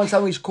LeMamon,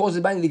 something which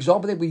causes money. The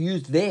example that we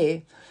used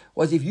there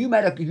was if you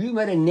made a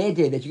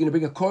neder that you're going to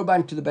bring a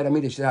korban to the Beit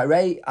HaMikdash, that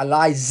Harei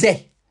Alai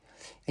Zeh,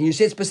 and you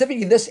said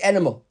specifically this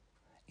animal,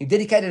 you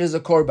dedicate it as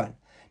a korban.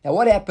 Now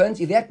what happens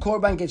if that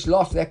korban gets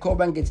lost, if that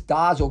korban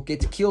dies or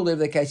gets killed,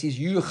 whatever the case is,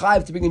 you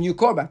chayav to bring a new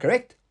korban,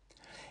 correct?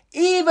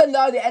 Even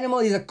though the animal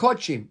is a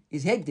kodshim,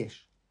 is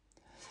hegdish.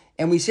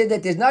 And we said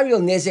that there's no real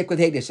nezek with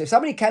hegdish. So if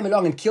somebody came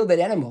along and killed that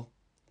animal,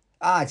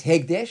 it's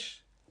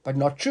hegdish, but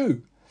not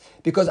true.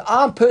 Because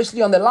I'm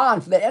personally on the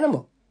line for that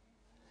animal.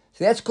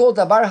 So that's called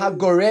davar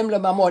ha-gorem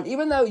le-mamon.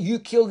 Even though you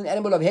killed an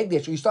animal of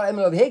hegdish, or you start an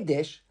animal of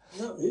hegdish.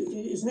 No,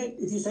 isn't it?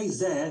 If you say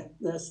zeh,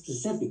 that's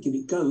specific. If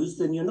it goes,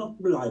 then you're not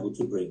liable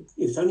to bring.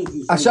 It's only if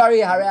you say... sorry,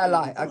 harei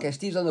alai. Okay,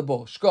 Steve's on the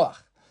ball.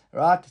 Shkoch.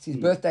 Right? It's his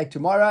birthday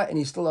tomorrow, and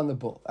he's still on the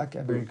ball.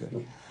 Okay, very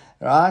good.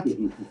 Right?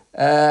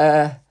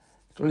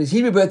 Well, his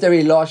Hebrew birthday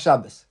really last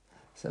Shabbos.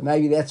 So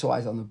maybe that's why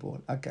he's on the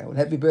board. Okay, well,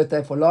 happy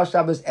birthday for last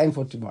Shabbos and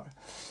for tomorrow.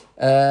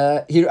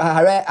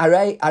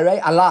 Harei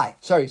alai.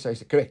 Sorry,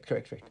 correct.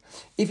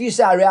 If you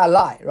say harei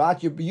alai,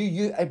 right, you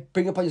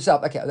bring upon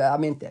yourself. Okay, I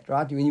meant that,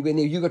 right?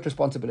 You got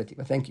responsibility,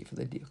 but thank you for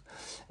the deal.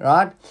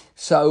 Right?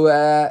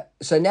 So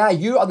now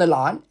you're on the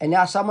line, and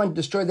now someone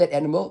destroyed that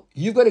animal.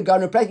 You've got to go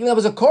and replace it. Even though it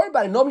was a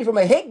korban, and normally from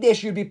a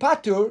hekdesh you'd be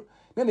patur.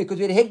 Remember, because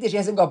with a hekdesh, he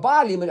hasn't got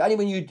balim, but only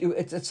when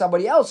it's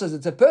somebody else's,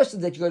 it's a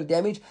person that you got to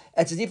damage.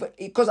 It's as if,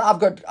 because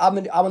I'm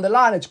on the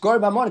line, it's gor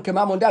mamon,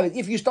 kemamon david.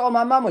 If you stole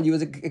my mamon, you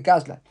was a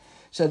gazlan.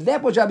 So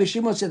that was Rabbi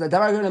Shimon said that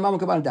davar gor mamon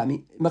kemamon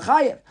dami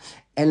mechayev,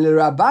 and the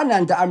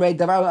Rabbanan da amrei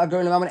davar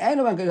gor mamon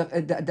eno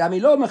dami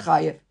lo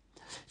mechayev.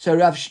 So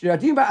Rav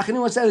Shiratim Bar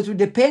Achanim said it would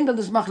depend on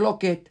this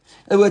machloket.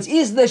 In other words,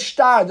 is the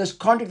star, this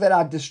contract that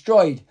I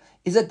destroyed,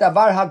 is it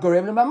davar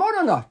hagorem lemamon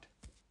or not?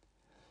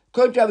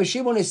 According to Rabbi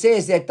Shimon, it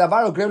says that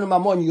davar hagorem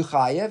lemamon you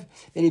chayev.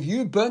 Then if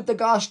you burnt the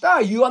guy's star,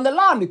 you on the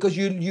line because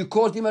you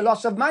caused him a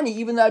loss of money,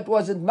 even though it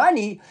wasn't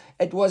money.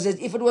 It was as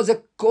if it was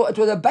a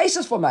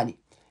basis for money.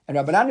 And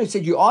Rabbanan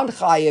said you aren't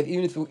chayev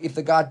even if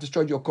the guy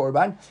destroyed your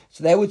korban.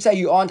 So they would say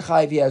you aren't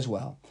chayev here as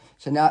well.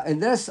 So now in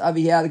this over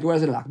here, the Gemara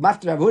doesn't like.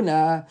 Mafter Rav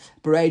Huna,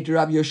 Berei to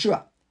Rabbi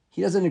Yeshua.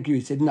 He doesn't agree.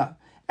 He said no.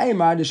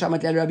 Eimar de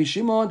Shamat el Rabbi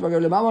Shimon,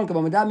 Dvagar leMamon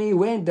Kamamadami,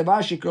 when Davar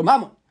Shikro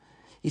Mamon.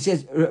 He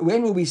says,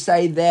 when will we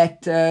say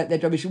that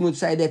that Rabbi Shimon would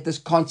say that this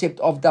concept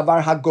of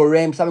Davar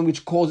HaGorem, something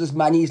which causes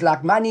money, is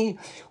like money,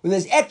 when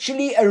there's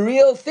actually a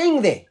real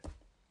thing there.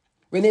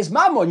 When there's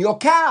Mammon, your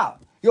cow,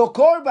 your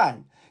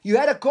korban. You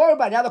had a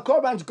korban, now the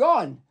korban's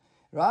gone.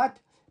 Right?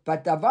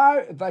 But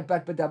Davar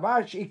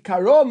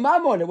Shikaro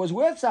Mammon, it was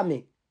worth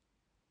something.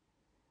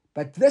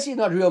 But this is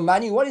not real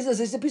money. What is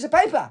this? It's a piece of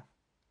paper.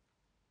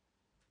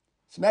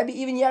 So maybe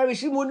even Rabbi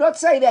Shimon would not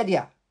say that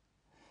here.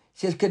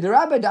 He says,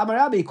 "Kedarabba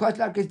Damarabi," quite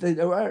like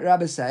the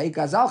Rabbi say,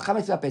 "Gazal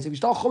chametz v'Pesach." You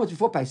stole chametz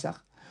before Pesach.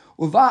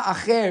 Uva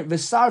acher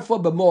v'sarfo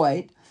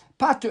b'moed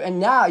patu. And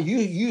now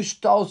you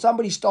stole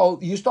someone's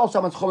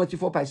chametz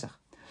before Pesach,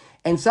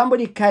 and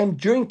somebody came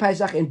during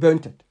Pesach and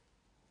burnt it.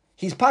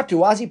 He's patu.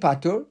 Why is he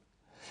patu?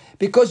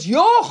 Because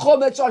your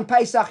chametz on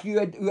Pesach you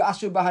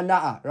asu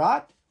b'hana'a,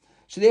 right?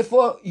 So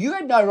therefore you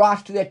had no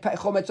right to that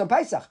chametz on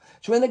Pesach.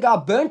 So when the guy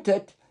burnt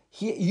it,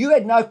 you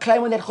had no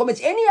claim on that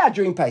chametz anyhow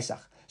during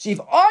Pesach. So if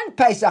on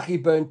Pesach he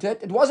burnt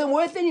it, it wasn't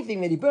worth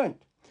anything that he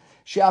burnt.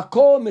 You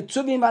also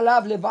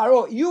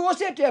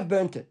had to have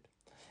burnt it.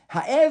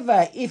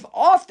 However, if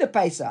after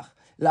Pesach,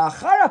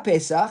 la'achara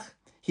Pesach,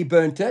 he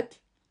burnt it,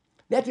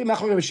 that we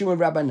machloek Rabbi Shimon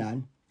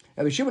Rabbanan.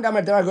 Rabbi Shimon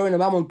Amar Davar Goren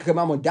Mamon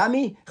Kamamon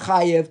Dami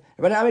Chayev.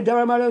 Rabbi Amar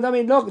Davar Mamon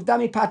Dami no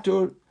Dami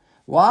Patur.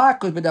 Why?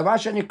 Because B'davar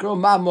Shanikro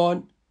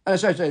Mamon.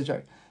 Sorry.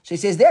 So he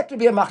says that to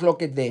be a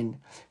machloket then,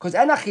 because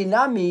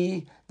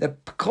Anachinami the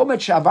Chomet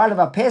Shavar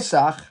of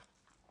Pesach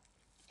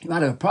you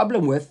might have a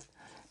problem with,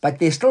 but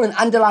there's still an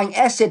underlying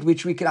asset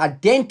which we can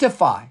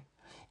identify,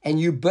 and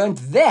you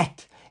burnt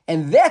that,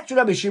 and that's what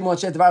Rabbi Shimon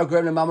said Davar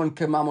Goren Mamon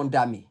Kamamon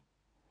Dami,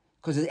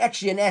 because there's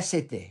actually an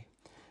asset there.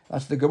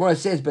 As the Gemara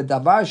says, but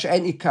davar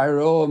she'en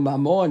ikaro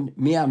mamon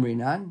mi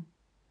amrinan,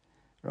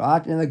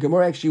 right? And the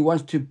Gemara actually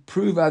wants to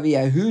prove over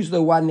here who's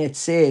the one that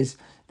says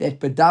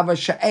that bedavar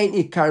she'en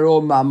ikaro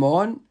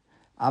mamon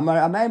amar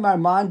amar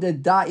man de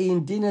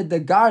da'in dina de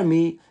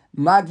garmi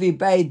magvi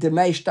bei de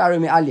mei shtaru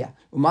mi alia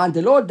uman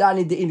de lo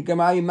dani de in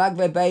garmi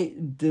magvi bei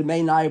de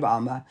mei nair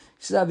ba'ama.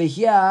 So over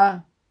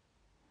here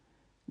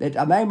that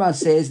Amar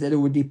says that it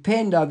would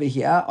depend over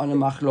here on a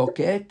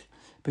machloket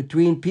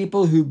between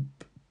people who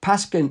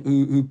Paskin,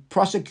 who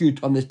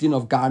prosecute on this din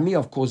of garmi,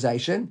 of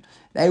causation.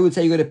 They would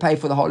say you've got to pay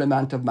for the whole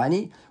amount of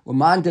money. Well,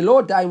 Man the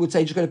Lord Dain would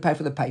say you've got to pay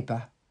for the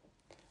paper.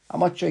 I'm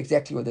not sure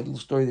exactly what that little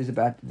story is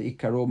about, the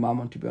Ikaro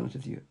Mammon, to be honest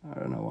with you. I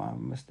don't know why I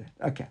missed it.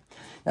 Okay.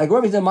 Now,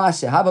 Gemara is the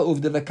Maaseh. Haba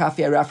uvda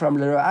v'kafi Rafram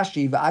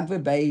l'Rashi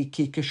v'agve bei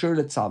ki kashur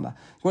l'tzalma.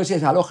 Gemara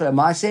says, halocha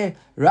l'Maaseh,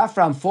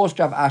 Rafram forced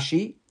Rav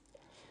Ashi.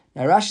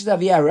 Now, Rashi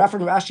Zaviyah,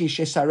 Rafram Rashi,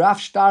 shesaraf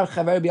shtar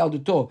chaver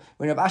bi'alduto.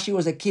 When Rav Ashi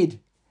was a kid,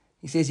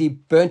 he says he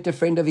burnt a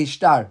friend of his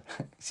star.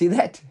 See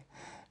that?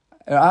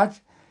 Right?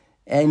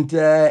 And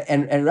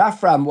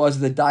Rafram was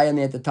the Dayan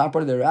at the top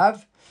of the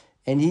Rav.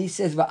 And he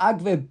says,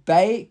 Va'agve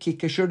bay ki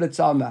kashur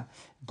l'tzalma.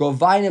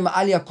 Govainim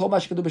aliyah kol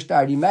mash kedu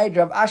b'shtar. He made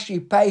Rav Ashi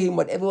pay him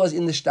whatever was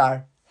in the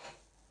star.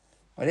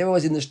 Whatever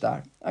was in the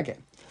star. Okay.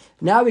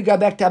 Now we go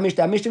back to our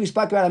Mishnah. Our Mishnah, we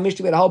spoke about our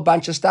Mishnah. We had a whole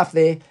bunch of stuff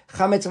there.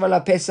 Chametz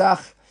v'la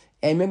Pesach.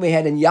 And then we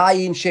had in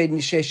Yayin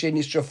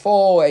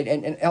Nishrafo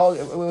and all.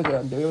 Where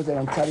was it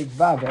on Tzadik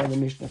Vav? The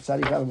Mishnah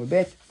Tzadik Vav a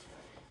bit.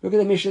 Look at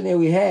the Mishnah there.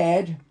 We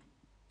had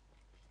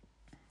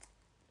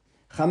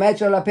Chametz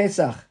v'la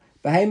Pesach.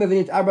 Behema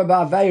v'nit arba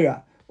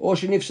ba'aveira. Or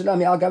shenifshala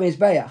mi'al gam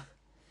mizbeach.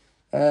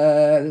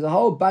 There's a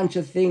whole bunch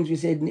of things. We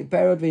said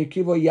perot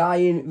v'yikivo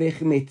Yayin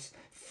v'chmitz.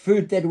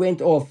 Fruit that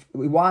went off.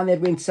 Wine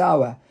that went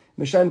sour.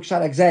 Then we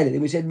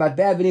said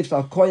matbeh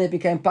v'nifsal. Coin that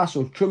became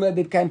pasul. Truma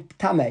became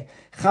tameh.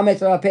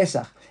 Chametz v'la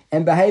Pesach.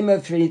 And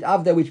behemoth v'nit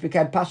avda, which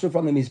became pasul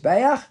from the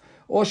mizbeach.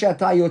 Or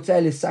shata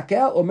yotzei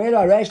l'sakel. Or mela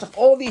reish.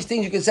 All these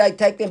things you can say,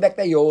 take them back,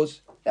 they're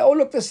yours. They all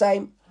look the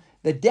same.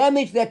 The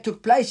damage that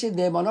took place in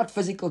them are not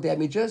physical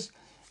damages.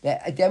 They're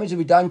damages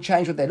we don't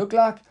change what they look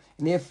like.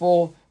 And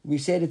therefore, we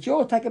said, it's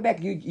yours, take it back.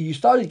 You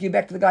started to give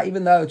back to the guy,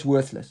 even though it's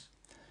worthless.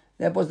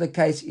 That was the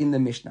case in the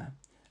Mishnah.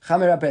 So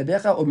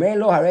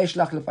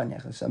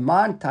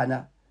man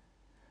Tana.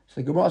 So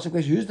the Gemara asks the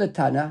question, who's the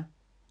Tana?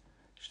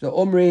 So the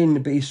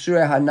Omrin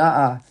be'isure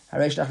hana'a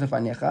haresh lach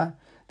lefanecha,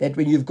 that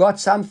when you've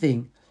got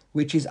something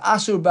which is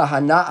asur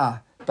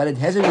b'hana'a, but it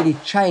hasn't really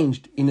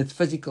changed in its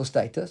physical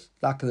status,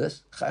 like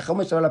this,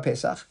 chometz v'la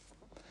Pesach.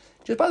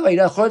 Just by the way,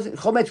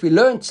 chometz, we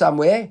learned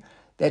somewhere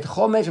that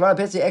chometz v'la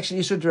Pesach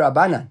actually isur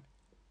d'Rabbanan.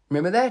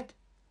 Remember that?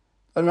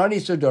 Or not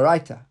isur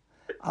d'Oraita.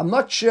 I'm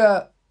not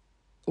sure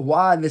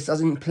why this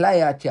doesn't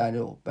play out here at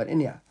all, but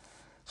anyhow,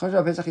 chometz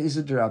v'la Pesach is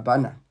isur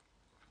d'Rabbanan.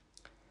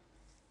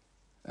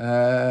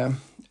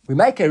 We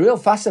make a real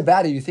fuss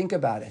about it, you think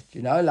about it.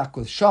 You know, like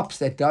with shops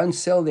that don't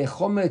sell their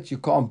chometz, you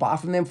can't buy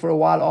from them for a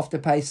while after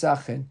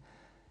Pesach,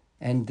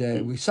 and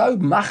we're so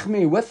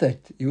machmir with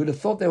it. You would have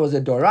thought there was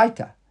a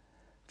doraita.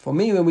 For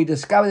me, when we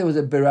discovered there was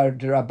a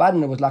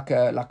derabanan, it was like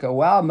a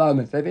wow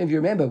moment. Maybe if you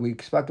remember, we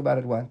spoke about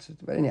it once.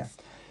 But anyhow,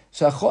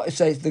 so it's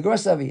the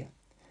Grosavia.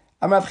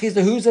 Rav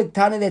Chizda, who's the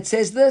Tana that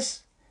says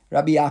this?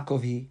 Rabbi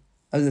Yaakov.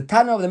 The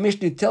Tana of the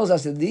Mishnah tells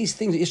us that these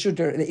things, the Isur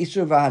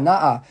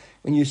v'Hana'a,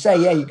 when you say,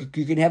 yeah,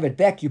 you can have it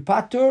back, you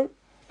patur,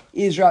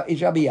 is Rabbi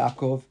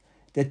Yaakov.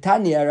 The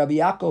Tanya, Rabbi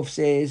Yaakov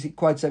says, he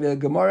quotes the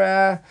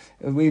Gemara,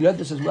 we learned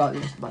this as well.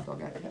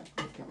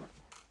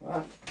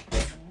 Right.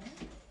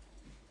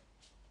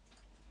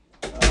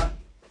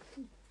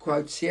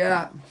 Quotes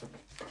here.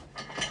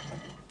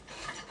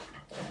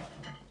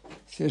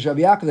 Says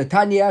Rabbi Yaakov, the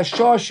Tanya,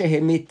 Shor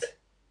shehemit,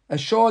 a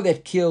shore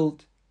that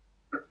killed.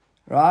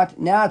 Right?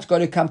 Now it's got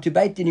to come to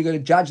Beit Din, you've got to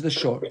judge the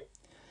shore.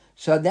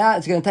 So now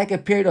it's going to take a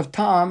period of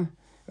time.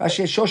 So now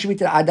it's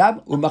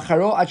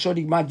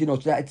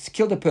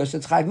killed a person,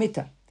 it's chayv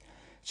mita.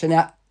 So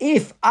now,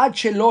 if ad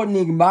shelo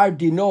nigmar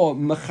dino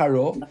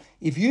mecharo,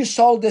 if you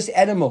sold this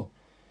animal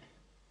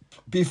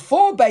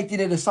before Beit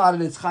Din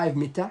decided it's chayv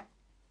mita,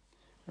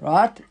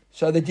 right?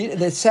 So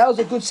the sale's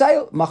a good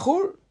sale,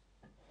 machur.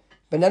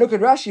 But now look at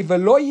Rashi,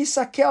 velo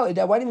yisakel,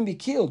 it won't even be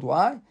killed.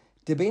 Why?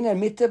 That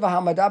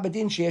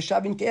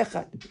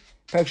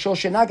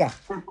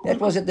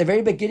was at the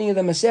very beginning of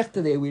the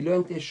Masechta there. We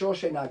learned the Shor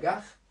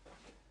Shenagach.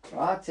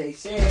 Right? So he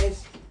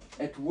says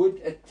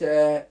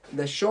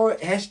the shore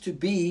has to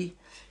be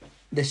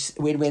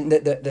when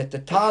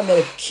the time that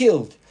it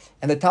killed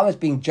and the time it's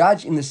being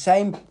judged in the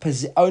same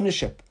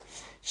ownership.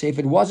 So if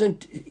it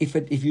wasn't,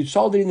 if you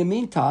sold it in the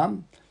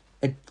meantime,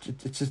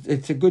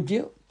 It's a good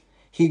deal.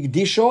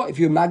 Higdisho, if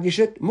you magdish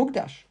it,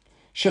 mugdash.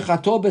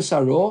 Shechato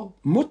besaro,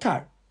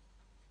 mutar.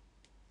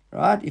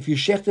 Right? If you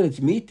shechted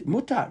its meat,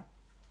 mutar.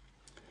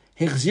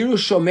 Hechziru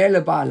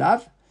shomer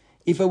leba'alav.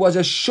 If it was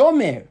a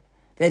shomer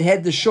that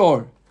had the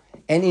shore,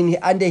 and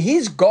under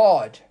his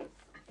guard,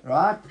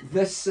 right,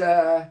 this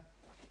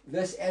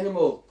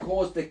animal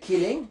caused the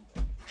killing,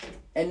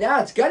 and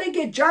now it's going to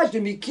get judged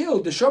and be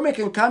killed. The shomer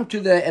can come to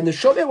and the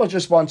shomer was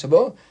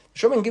responsible. The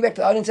shomer can give back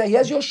to the owner and say,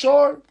 here's your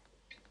shore.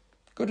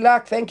 Good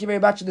luck, thank you very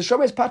much. The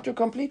shomer is patru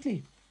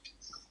completely.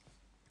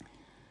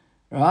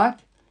 Right?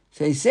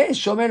 So he says,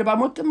 shomer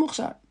leba'amut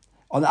muchsar.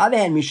 On the other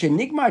hand, mishen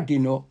nigmar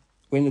dino,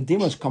 when the din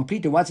was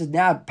completed, once it's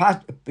now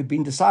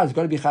been decided, it's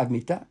got to be chav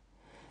mita.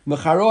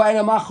 Mecharo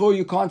ena machur,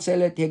 you can't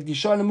sell it.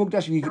 Hegdishon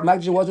mugdash,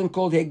 magdish wasn't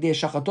called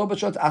hegdish. Shachato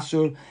b'shot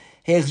asur.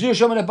 Hegzir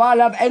shomer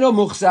leba'alav eno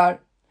muchsar.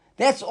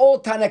 That's all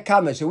Tana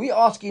Kamma. So we're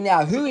asking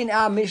now, who in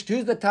our Mishnah,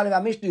 who's the Tana of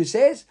our Mishnah who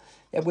says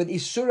that with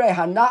Isurei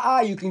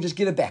Hana'a, you can just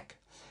give it back?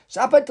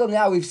 So up until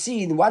now, we've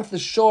seen, once the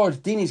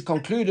short din is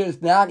concluded,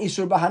 it's now an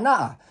Isur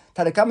Bahana'a.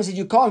 Tana Kamma says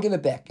you can't give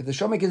it back. If the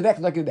shomer gives it back,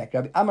 you not give it back.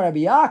 Rabbi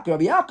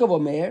Yaakov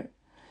Omer,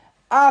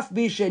 Af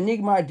bishe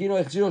nigmar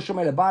dino echziro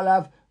shomer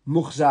leba'alav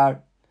muchzar.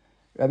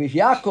 Rabbi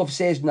Yaakov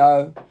says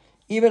no.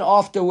 Even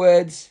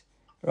afterwards,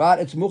 right,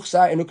 it's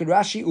muchzar. And look at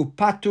Rashi,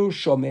 upatur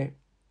shomer.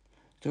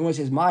 So the one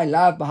says, my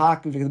love,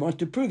 bahak, because he wants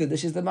to prove that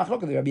this is the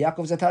machloket. Rabbi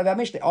Yaakov Zatar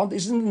v'Mishneh.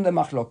 This isn't the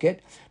machloket.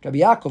 Rabbi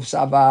Yaakov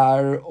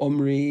Savar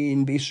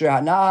Omrin b'Yisrei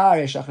Hana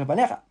Reshach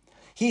lefanecha.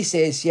 He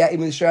says, yeah, in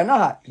Yisrei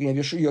Hana, you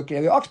can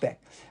have your ox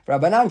back.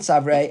 Rabbanan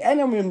Savrei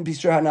and Omrin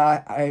b'Yisrei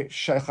Hana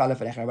Reshach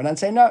lefanecha. Rabbanan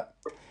say no.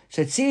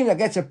 So it seems like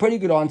that's a pretty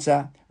good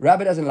answer.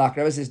 Rabbi doesn't like.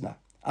 Rabbi says no.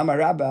 Amar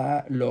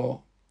Rabba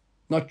lo,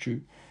 not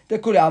true. The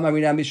kula Amar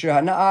Rinam b'Yisrei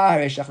Hana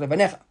Reshach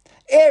lefanecha.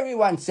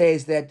 Everyone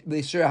says that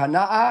b'Yisrei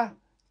Hana,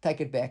 take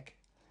it back.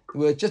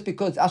 Just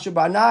because it's Asher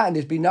Ba'ana and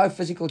there's been no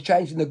physical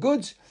change in the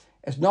goods,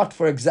 it's not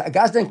for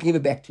Gazdan can give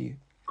it back to you.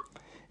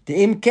 The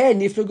Imke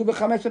Niflugu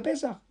b'chametz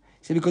b'Pesach.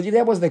 So because if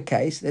that was the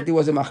case, that there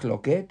was a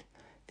machloket,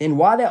 then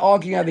why they're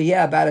arguing over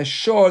here about a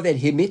shore that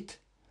himit,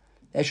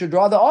 they should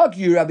rather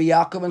argue Rabbi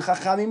Yaakov and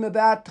Chachamim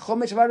about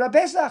Chometz Shavar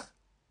Pesach.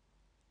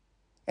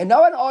 And no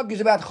one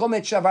argues about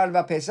Chometz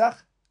Shavar Pesach.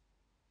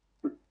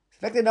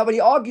 The fact that nobody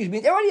argues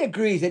means everybody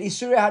agrees that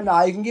Isurei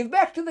Hana you can give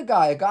back to the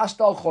guy. A guy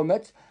stole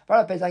Chometz.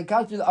 He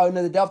comes to the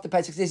owner the day after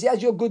Pesach, says,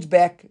 here's your goods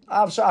back.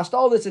 I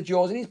stole this, it's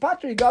yours. And he's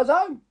patri, he goes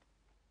home.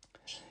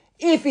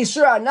 If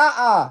Isurei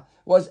Hana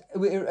was,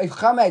 if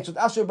Chometz was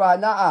Asur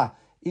B'Hana'a,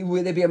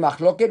 would there be a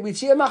machloket? We'd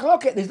see a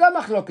machloket. There's no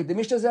machloket. The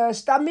Mishnah is a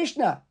stam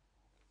Mishnah.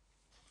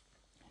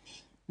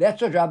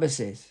 That's what Rabbi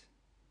says.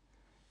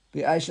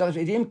 So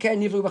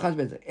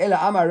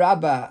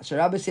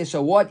Rabbi says,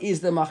 so what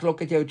is the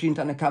machloket here between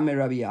Tana Kamma and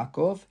Rabbi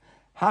Yaakov?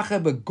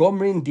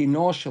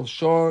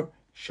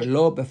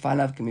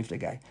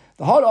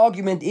 The whole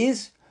argument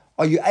is,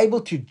 are you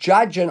able to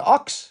judge an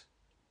ox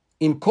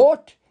in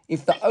court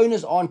if the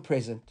owners aren't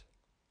present?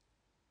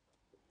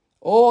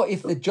 Or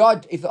if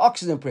the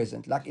ox isn't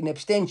present, like in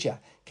abstentia,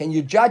 can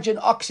you judge an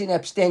ox in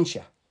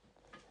abstentia?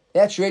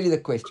 That's really the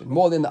question,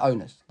 more than the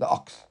owners, the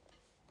ox.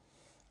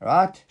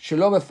 Right?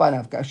 Rabbanan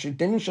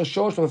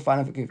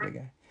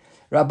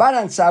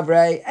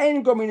savrei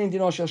ein gomin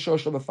dino shel shor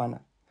shelo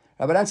b'fanav.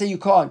 Rabbanan say you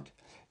can't.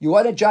 You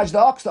want to judge the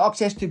ox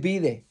has to be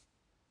there.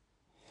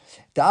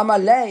 The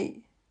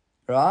Amalei,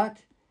 right?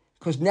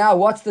 Because now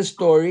what's the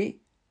story?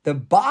 The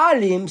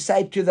Baalim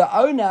say to the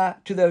owner,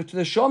 to the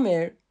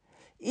shomer,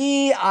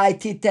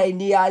 if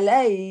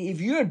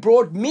you had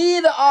brought me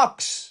the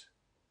ox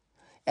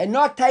and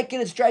not taken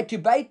it straight to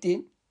Beit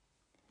Din,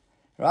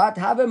 right?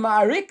 I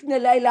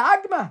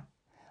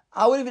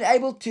would have been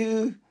able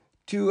to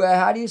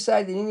how do you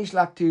say it in English?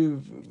 Like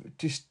to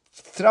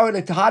throw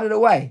it, to hide it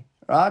away,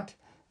 right?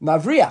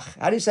 Mavriach.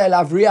 How do you say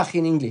lavriach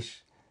in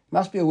English?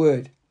 Must be a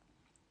word.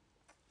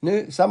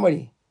 No,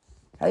 somebody.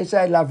 How do you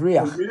say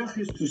lavriach? Lavriach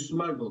is to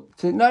smuggle.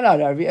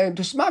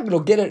 To smuggle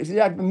or get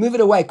it, move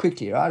it away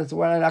quickly, right? It's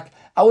when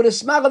I would have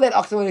smuggled that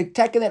ox. I would have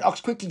taken that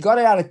ox quickly, got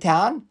it out of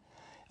town,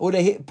 I would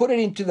have put it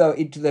into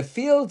the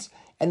fields.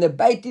 And the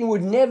Beit Din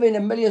would never in a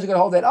million years ago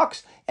hold that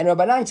ox. And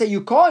Rabbanan say,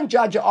 you can't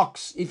judge an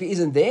ox if he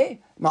isn't there.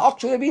 My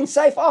ox would have been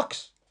safe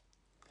ox.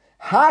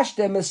 But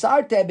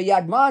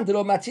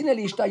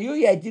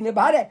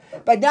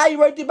now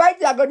you wrote the Beit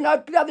Din, I got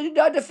no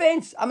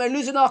defense. I'm going to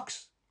lose an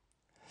ox.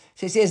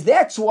 So he says,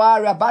 that's why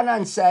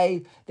Rabbanan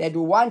say that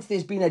once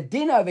there's been a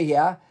din over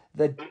here,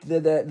 the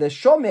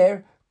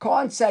shomer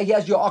can't say,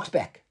 here's your ox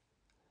back.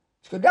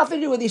 It's got nothing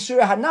to do with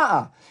Isurei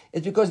Hana.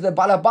 It's because the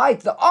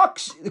balabait, the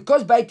ox,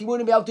 because Beit Din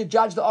wouldn't be able to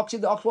judge the ox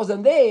if the ox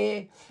wasn't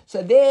there.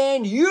 So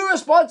then you're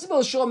responsible,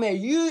 shomer.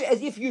 You,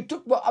 as if you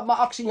took my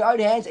ox in your own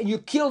hands and you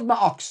killed my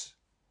ox.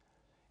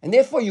 And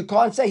therefore you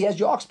can't say, here's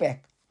your ox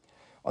back.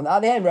 On the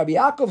other hand, Rabbi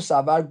Yaakov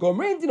Savar,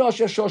 Gomrin Dino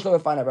Shel Shor Shelo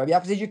B'Fanav. Rabbi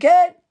Yaakov says, you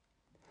can.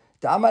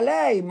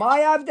 Ta'amalei, my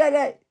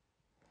avdalei.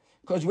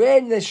 Because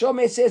when the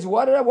shomer says,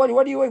 what me?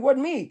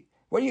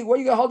 What are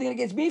you holding it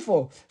against me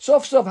for?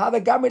 Sof, have a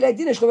gamri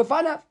le'din Shelo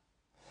B'Fanav.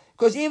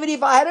 Because even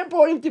if I hadn't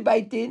brought him to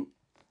Beit Din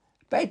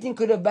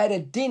could have made a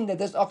din that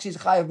this ox is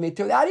chayav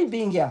mitzvah without him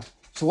being here.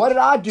 So what did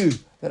I do?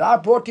 That I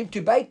brought him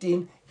to Beit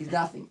Din is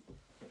nothing.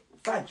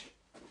 Fudge.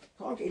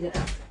 Can't get it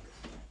out.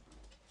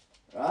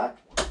 Right?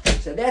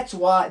 So that's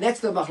why, that's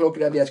the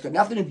machloket Rabbi Yaakov. It's got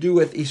nothing to do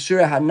with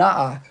Isura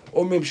Hana'a,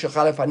 Omrim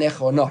Shechalef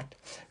Hanecha or not.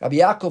 Rabbi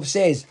Yaakov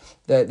says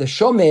the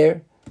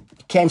Shomer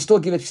can still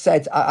give it,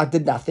 say I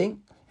did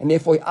nothing, and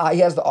therefore he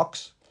has the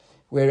ox.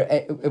 Where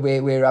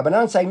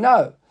Rabbanan is saying,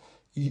 no,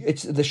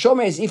 it's the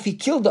Shomer is if he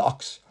killed the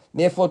ox,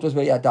 therefore it was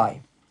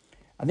B'yadai.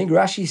 I think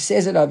Rashi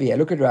says it over here.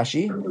 Look at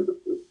Rashi.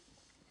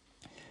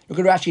 Look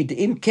at Rashi. The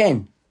Im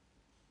Ken.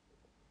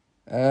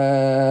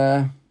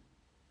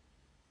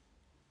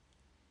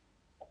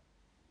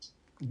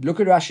 Look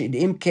at Rashi. The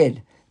Im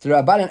Ken. The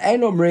Rabbanan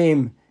Ein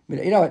Omrim.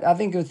 You know what? I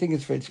think it's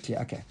very clear.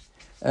 Okay.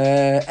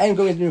 And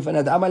going to do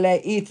another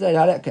Amalei eat.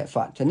 Okay,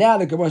 fine. So now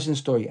the Gemara's in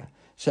story here.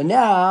 So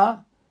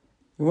now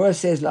the Gemara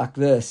says like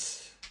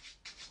this: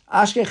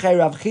 Ashkechei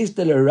Rav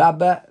Chisda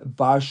leRabba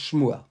Bar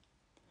Shmuel.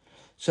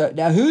 So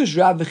now who's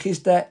Rav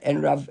Chisda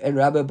and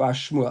Rabba Bar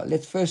Shmuel?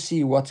 Let's first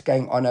see what's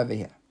going on over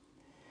here.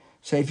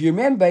 So if you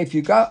remember, if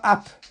you go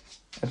up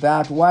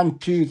about 1,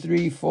 2,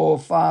 3, 4,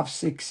 5,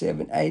 6,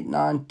 7, 8,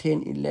 9,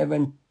 10,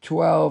 11,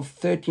 12,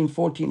 13,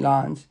 14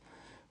 lines.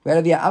 Where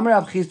have you Amar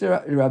Rav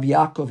Chisda Rav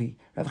Yaakovi?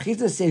 Rav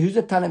Chisda says, who's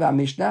the Tana of our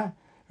Mishnah?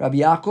 Rav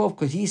Yaakov,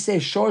 because he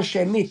says, Shor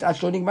Shemit,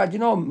 Ashlonik Mad,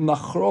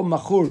 Machro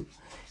Machur.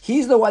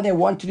 He's the one that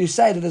wanted to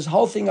say that this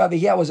whole thing over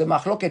here was a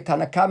Machloket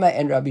Tana Kamma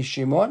and Rabbi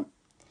Shimon.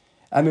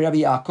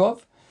 Rabbi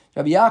Yaakov.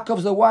 Rabbi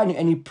Yaakov's the one,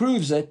 and he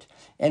proves it.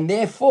 And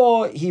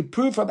therefore, he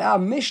proved from our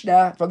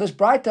Mishnah, from this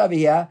bright over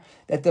here,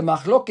 that the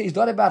Machloket is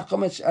not about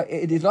chometz,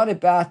 it is not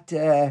about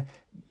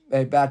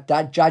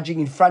judging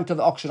in front of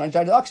the ox or not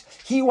judging the ox.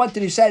 He wanted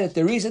to say that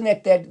the reason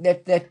that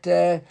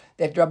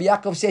Rabbi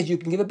Yaakov says you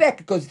can give it back,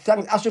 because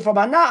also from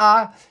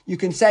Hana'a, you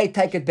can say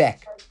take it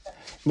back.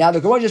 Now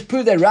the Gemara just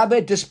proved that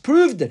Rabbi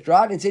disproved it,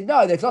 right? And said,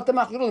 no, that's not the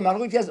Machlokes. The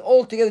Machlokes has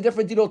altogether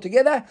different deal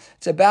altogether.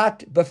 It's about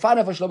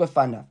Befana for Shlo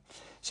Befana.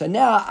 So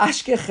now,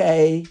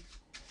 Ashkechei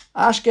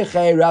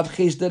Rav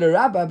Chisda the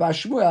Rabba Bar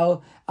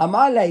Shmuel,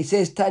 Amalei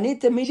says,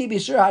 Tanita Midi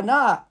Bisur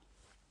Hana.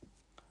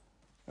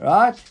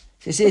 Right?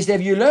 He says,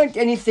 have you learned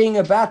anything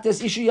about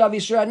this issue of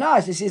Bisur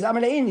Hana? He says,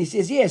 Amalei. He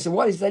says, yes. And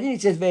what is that? He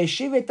says,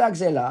 Ve'eshivet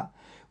Agzela.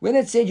 When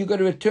it said you've got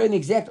to return the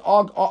exact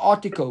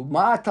article,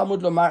 Ma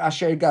Talmud Lomar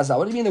Asher Gazal.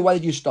 What do you mean the one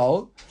that you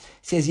stole? It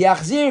says,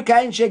 Yachzir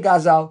Kain She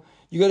Gazal.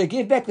 You're going to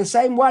give back the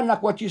same one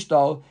like what you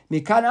stole.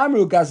 Mikan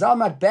Amru Gazal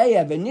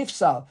Matbeya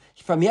Venifsal.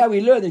 From here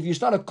we learn that if you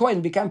stole a coin,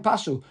 it became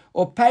pasul.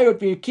 Or Peirot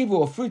V'Kivu,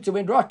 or fruits that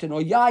went rotten.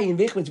 Or Yayin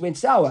Vichwitz went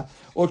sour.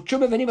 Or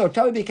Chuma V'Niva, or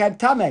Tami became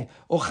Tameh.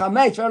 Or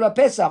Chametz V'Ola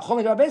Pesach,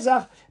 Chomet V'Ola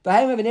Pesach,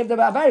 Behema V'Nevda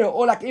V'Avayra.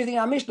 Or like everything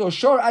I missed. Or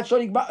Shor Ad Shor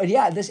Nigbar.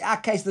 Yeah, this our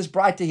case, this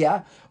brighter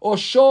here. Or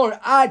Shor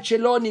Ad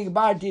Shelo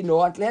Nigbar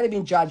Dino, until it hadn't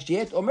been judged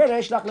yet. Or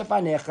Meresh Lach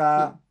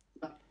Lefanecha.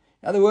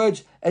 In other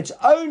words, it's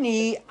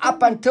only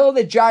up until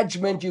the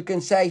judgment you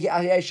can say,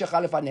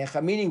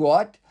 meaning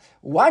what?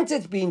 Once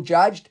it's been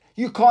judged,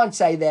 you can't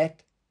say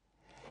that.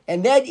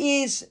 And that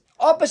is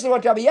opposite of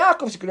what Rabbi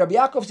Yaakov said. Rabbi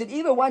Yaakov said,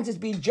 even once it's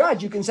been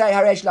judged, you can say,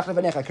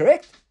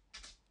 correct?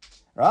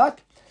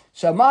 Right?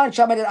 So, who's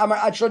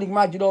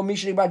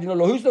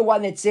the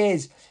one that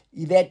says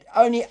that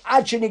only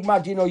Ad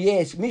Shenigmar Dino,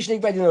 yes,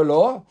 Mishnigmar Dino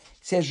law,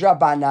 says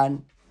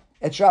Rabbanan.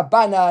 It's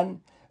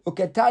Rabbanan.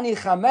 Uketani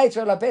chametz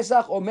la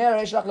pesach omer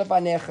eshlach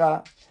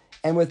lefanecha,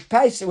 and with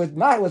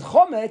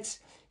chometz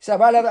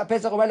savar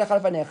pesach omer lech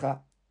lefanecha.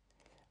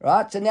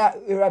 Right. So now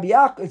Rabbi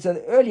Yaakov. So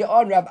earlier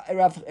on,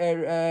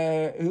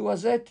 who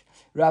was it?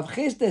 Rav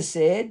Chisda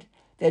said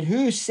that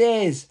who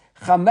says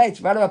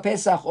chametz la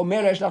pesach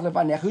omer eshlach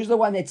lefanecha? Who's the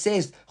one that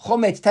says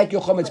chometz? Take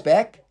your chometz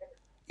back.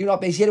 You know,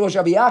 he said it was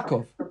Rabbi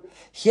Yaakov.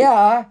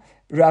 Here,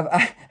 Rav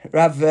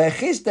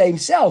Chisda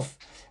himself,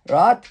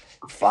 right,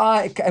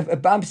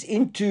 bumps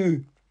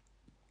into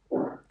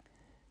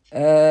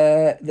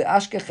the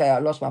Ashkechei. I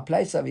lost my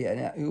place over here.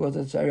 Now, who was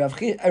it? So Rav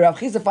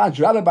Chisda finds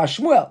Rabbi Bar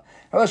Shmuel.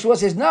 Rabbi Shmuel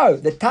says, no,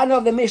 the Tana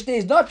of the Mishnah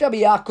is not Rabbi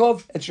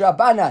Yaakov, it's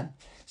Rabbanan.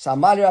 So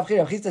Amali Rav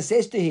Chisda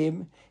says to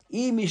him,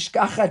 I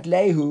mishkachat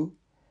lehu,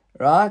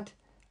 right?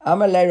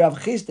 Amalei Rav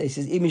Chisda, he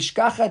says, I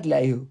mishkachat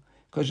lehu,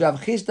 because Rav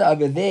Chisda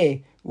over there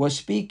was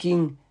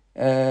speaking,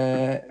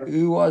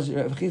 who was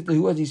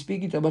he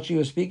speaking to? How much he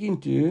was speaking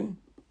to?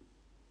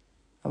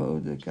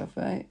 About the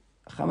cafe,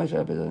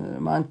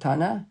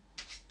 Tana.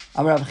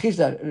 I'm Rav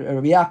Chisda,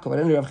 Rabbi Yaakov. I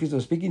don't know Rav Chisda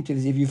was speaking to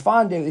this. If you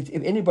find if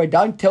anybody,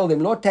 don't tell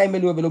them. Don't tell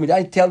them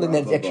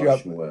that it's actually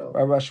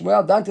Rabbi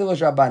Shmuel. Don't tell them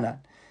it's Rabbanan.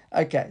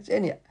 Okay. So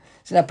anyhow,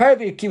 so now Parrot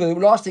V'Kivu. The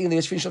last thing in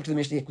this finish up to the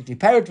Mishnah quickly.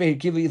 Parrot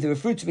V'Kivu. Either the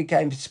fruits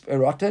became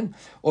rotten,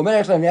 or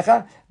Melech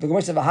Lanecha. The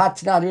Gemara says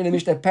V'Hat now in the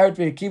Mishnah Parrot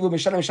V'Kivu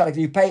Mishalim Mishalek.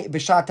 You pay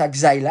B'Shat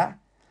Gzeila.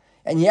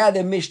 And here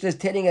the Mishnah is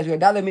telling us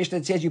another Mishnah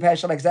that says you pay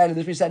B'Shat Gzeila.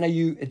 This we say no,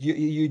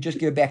 you just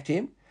give it back to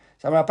him.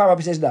 So Rav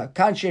Papa says no.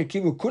 Can't share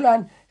Kivu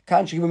Kulan.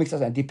 Can't share Kivu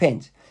Mixed.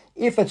 Depends.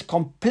 If it's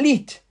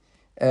complete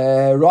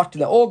rotten,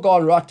 they're all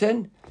gone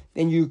rotten,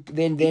 then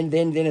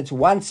it's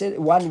one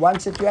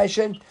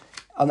situation.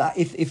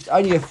 if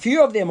only a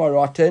few of them are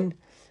rotten,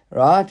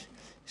 right?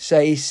 So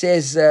he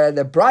says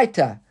the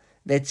brighter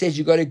that says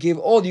you got to give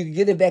all, you can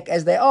give them back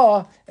as they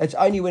are. It's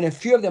only when a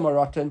few of them are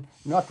rotten,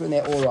 not when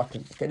they're all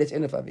rotten. Okay, let's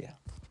end it over here.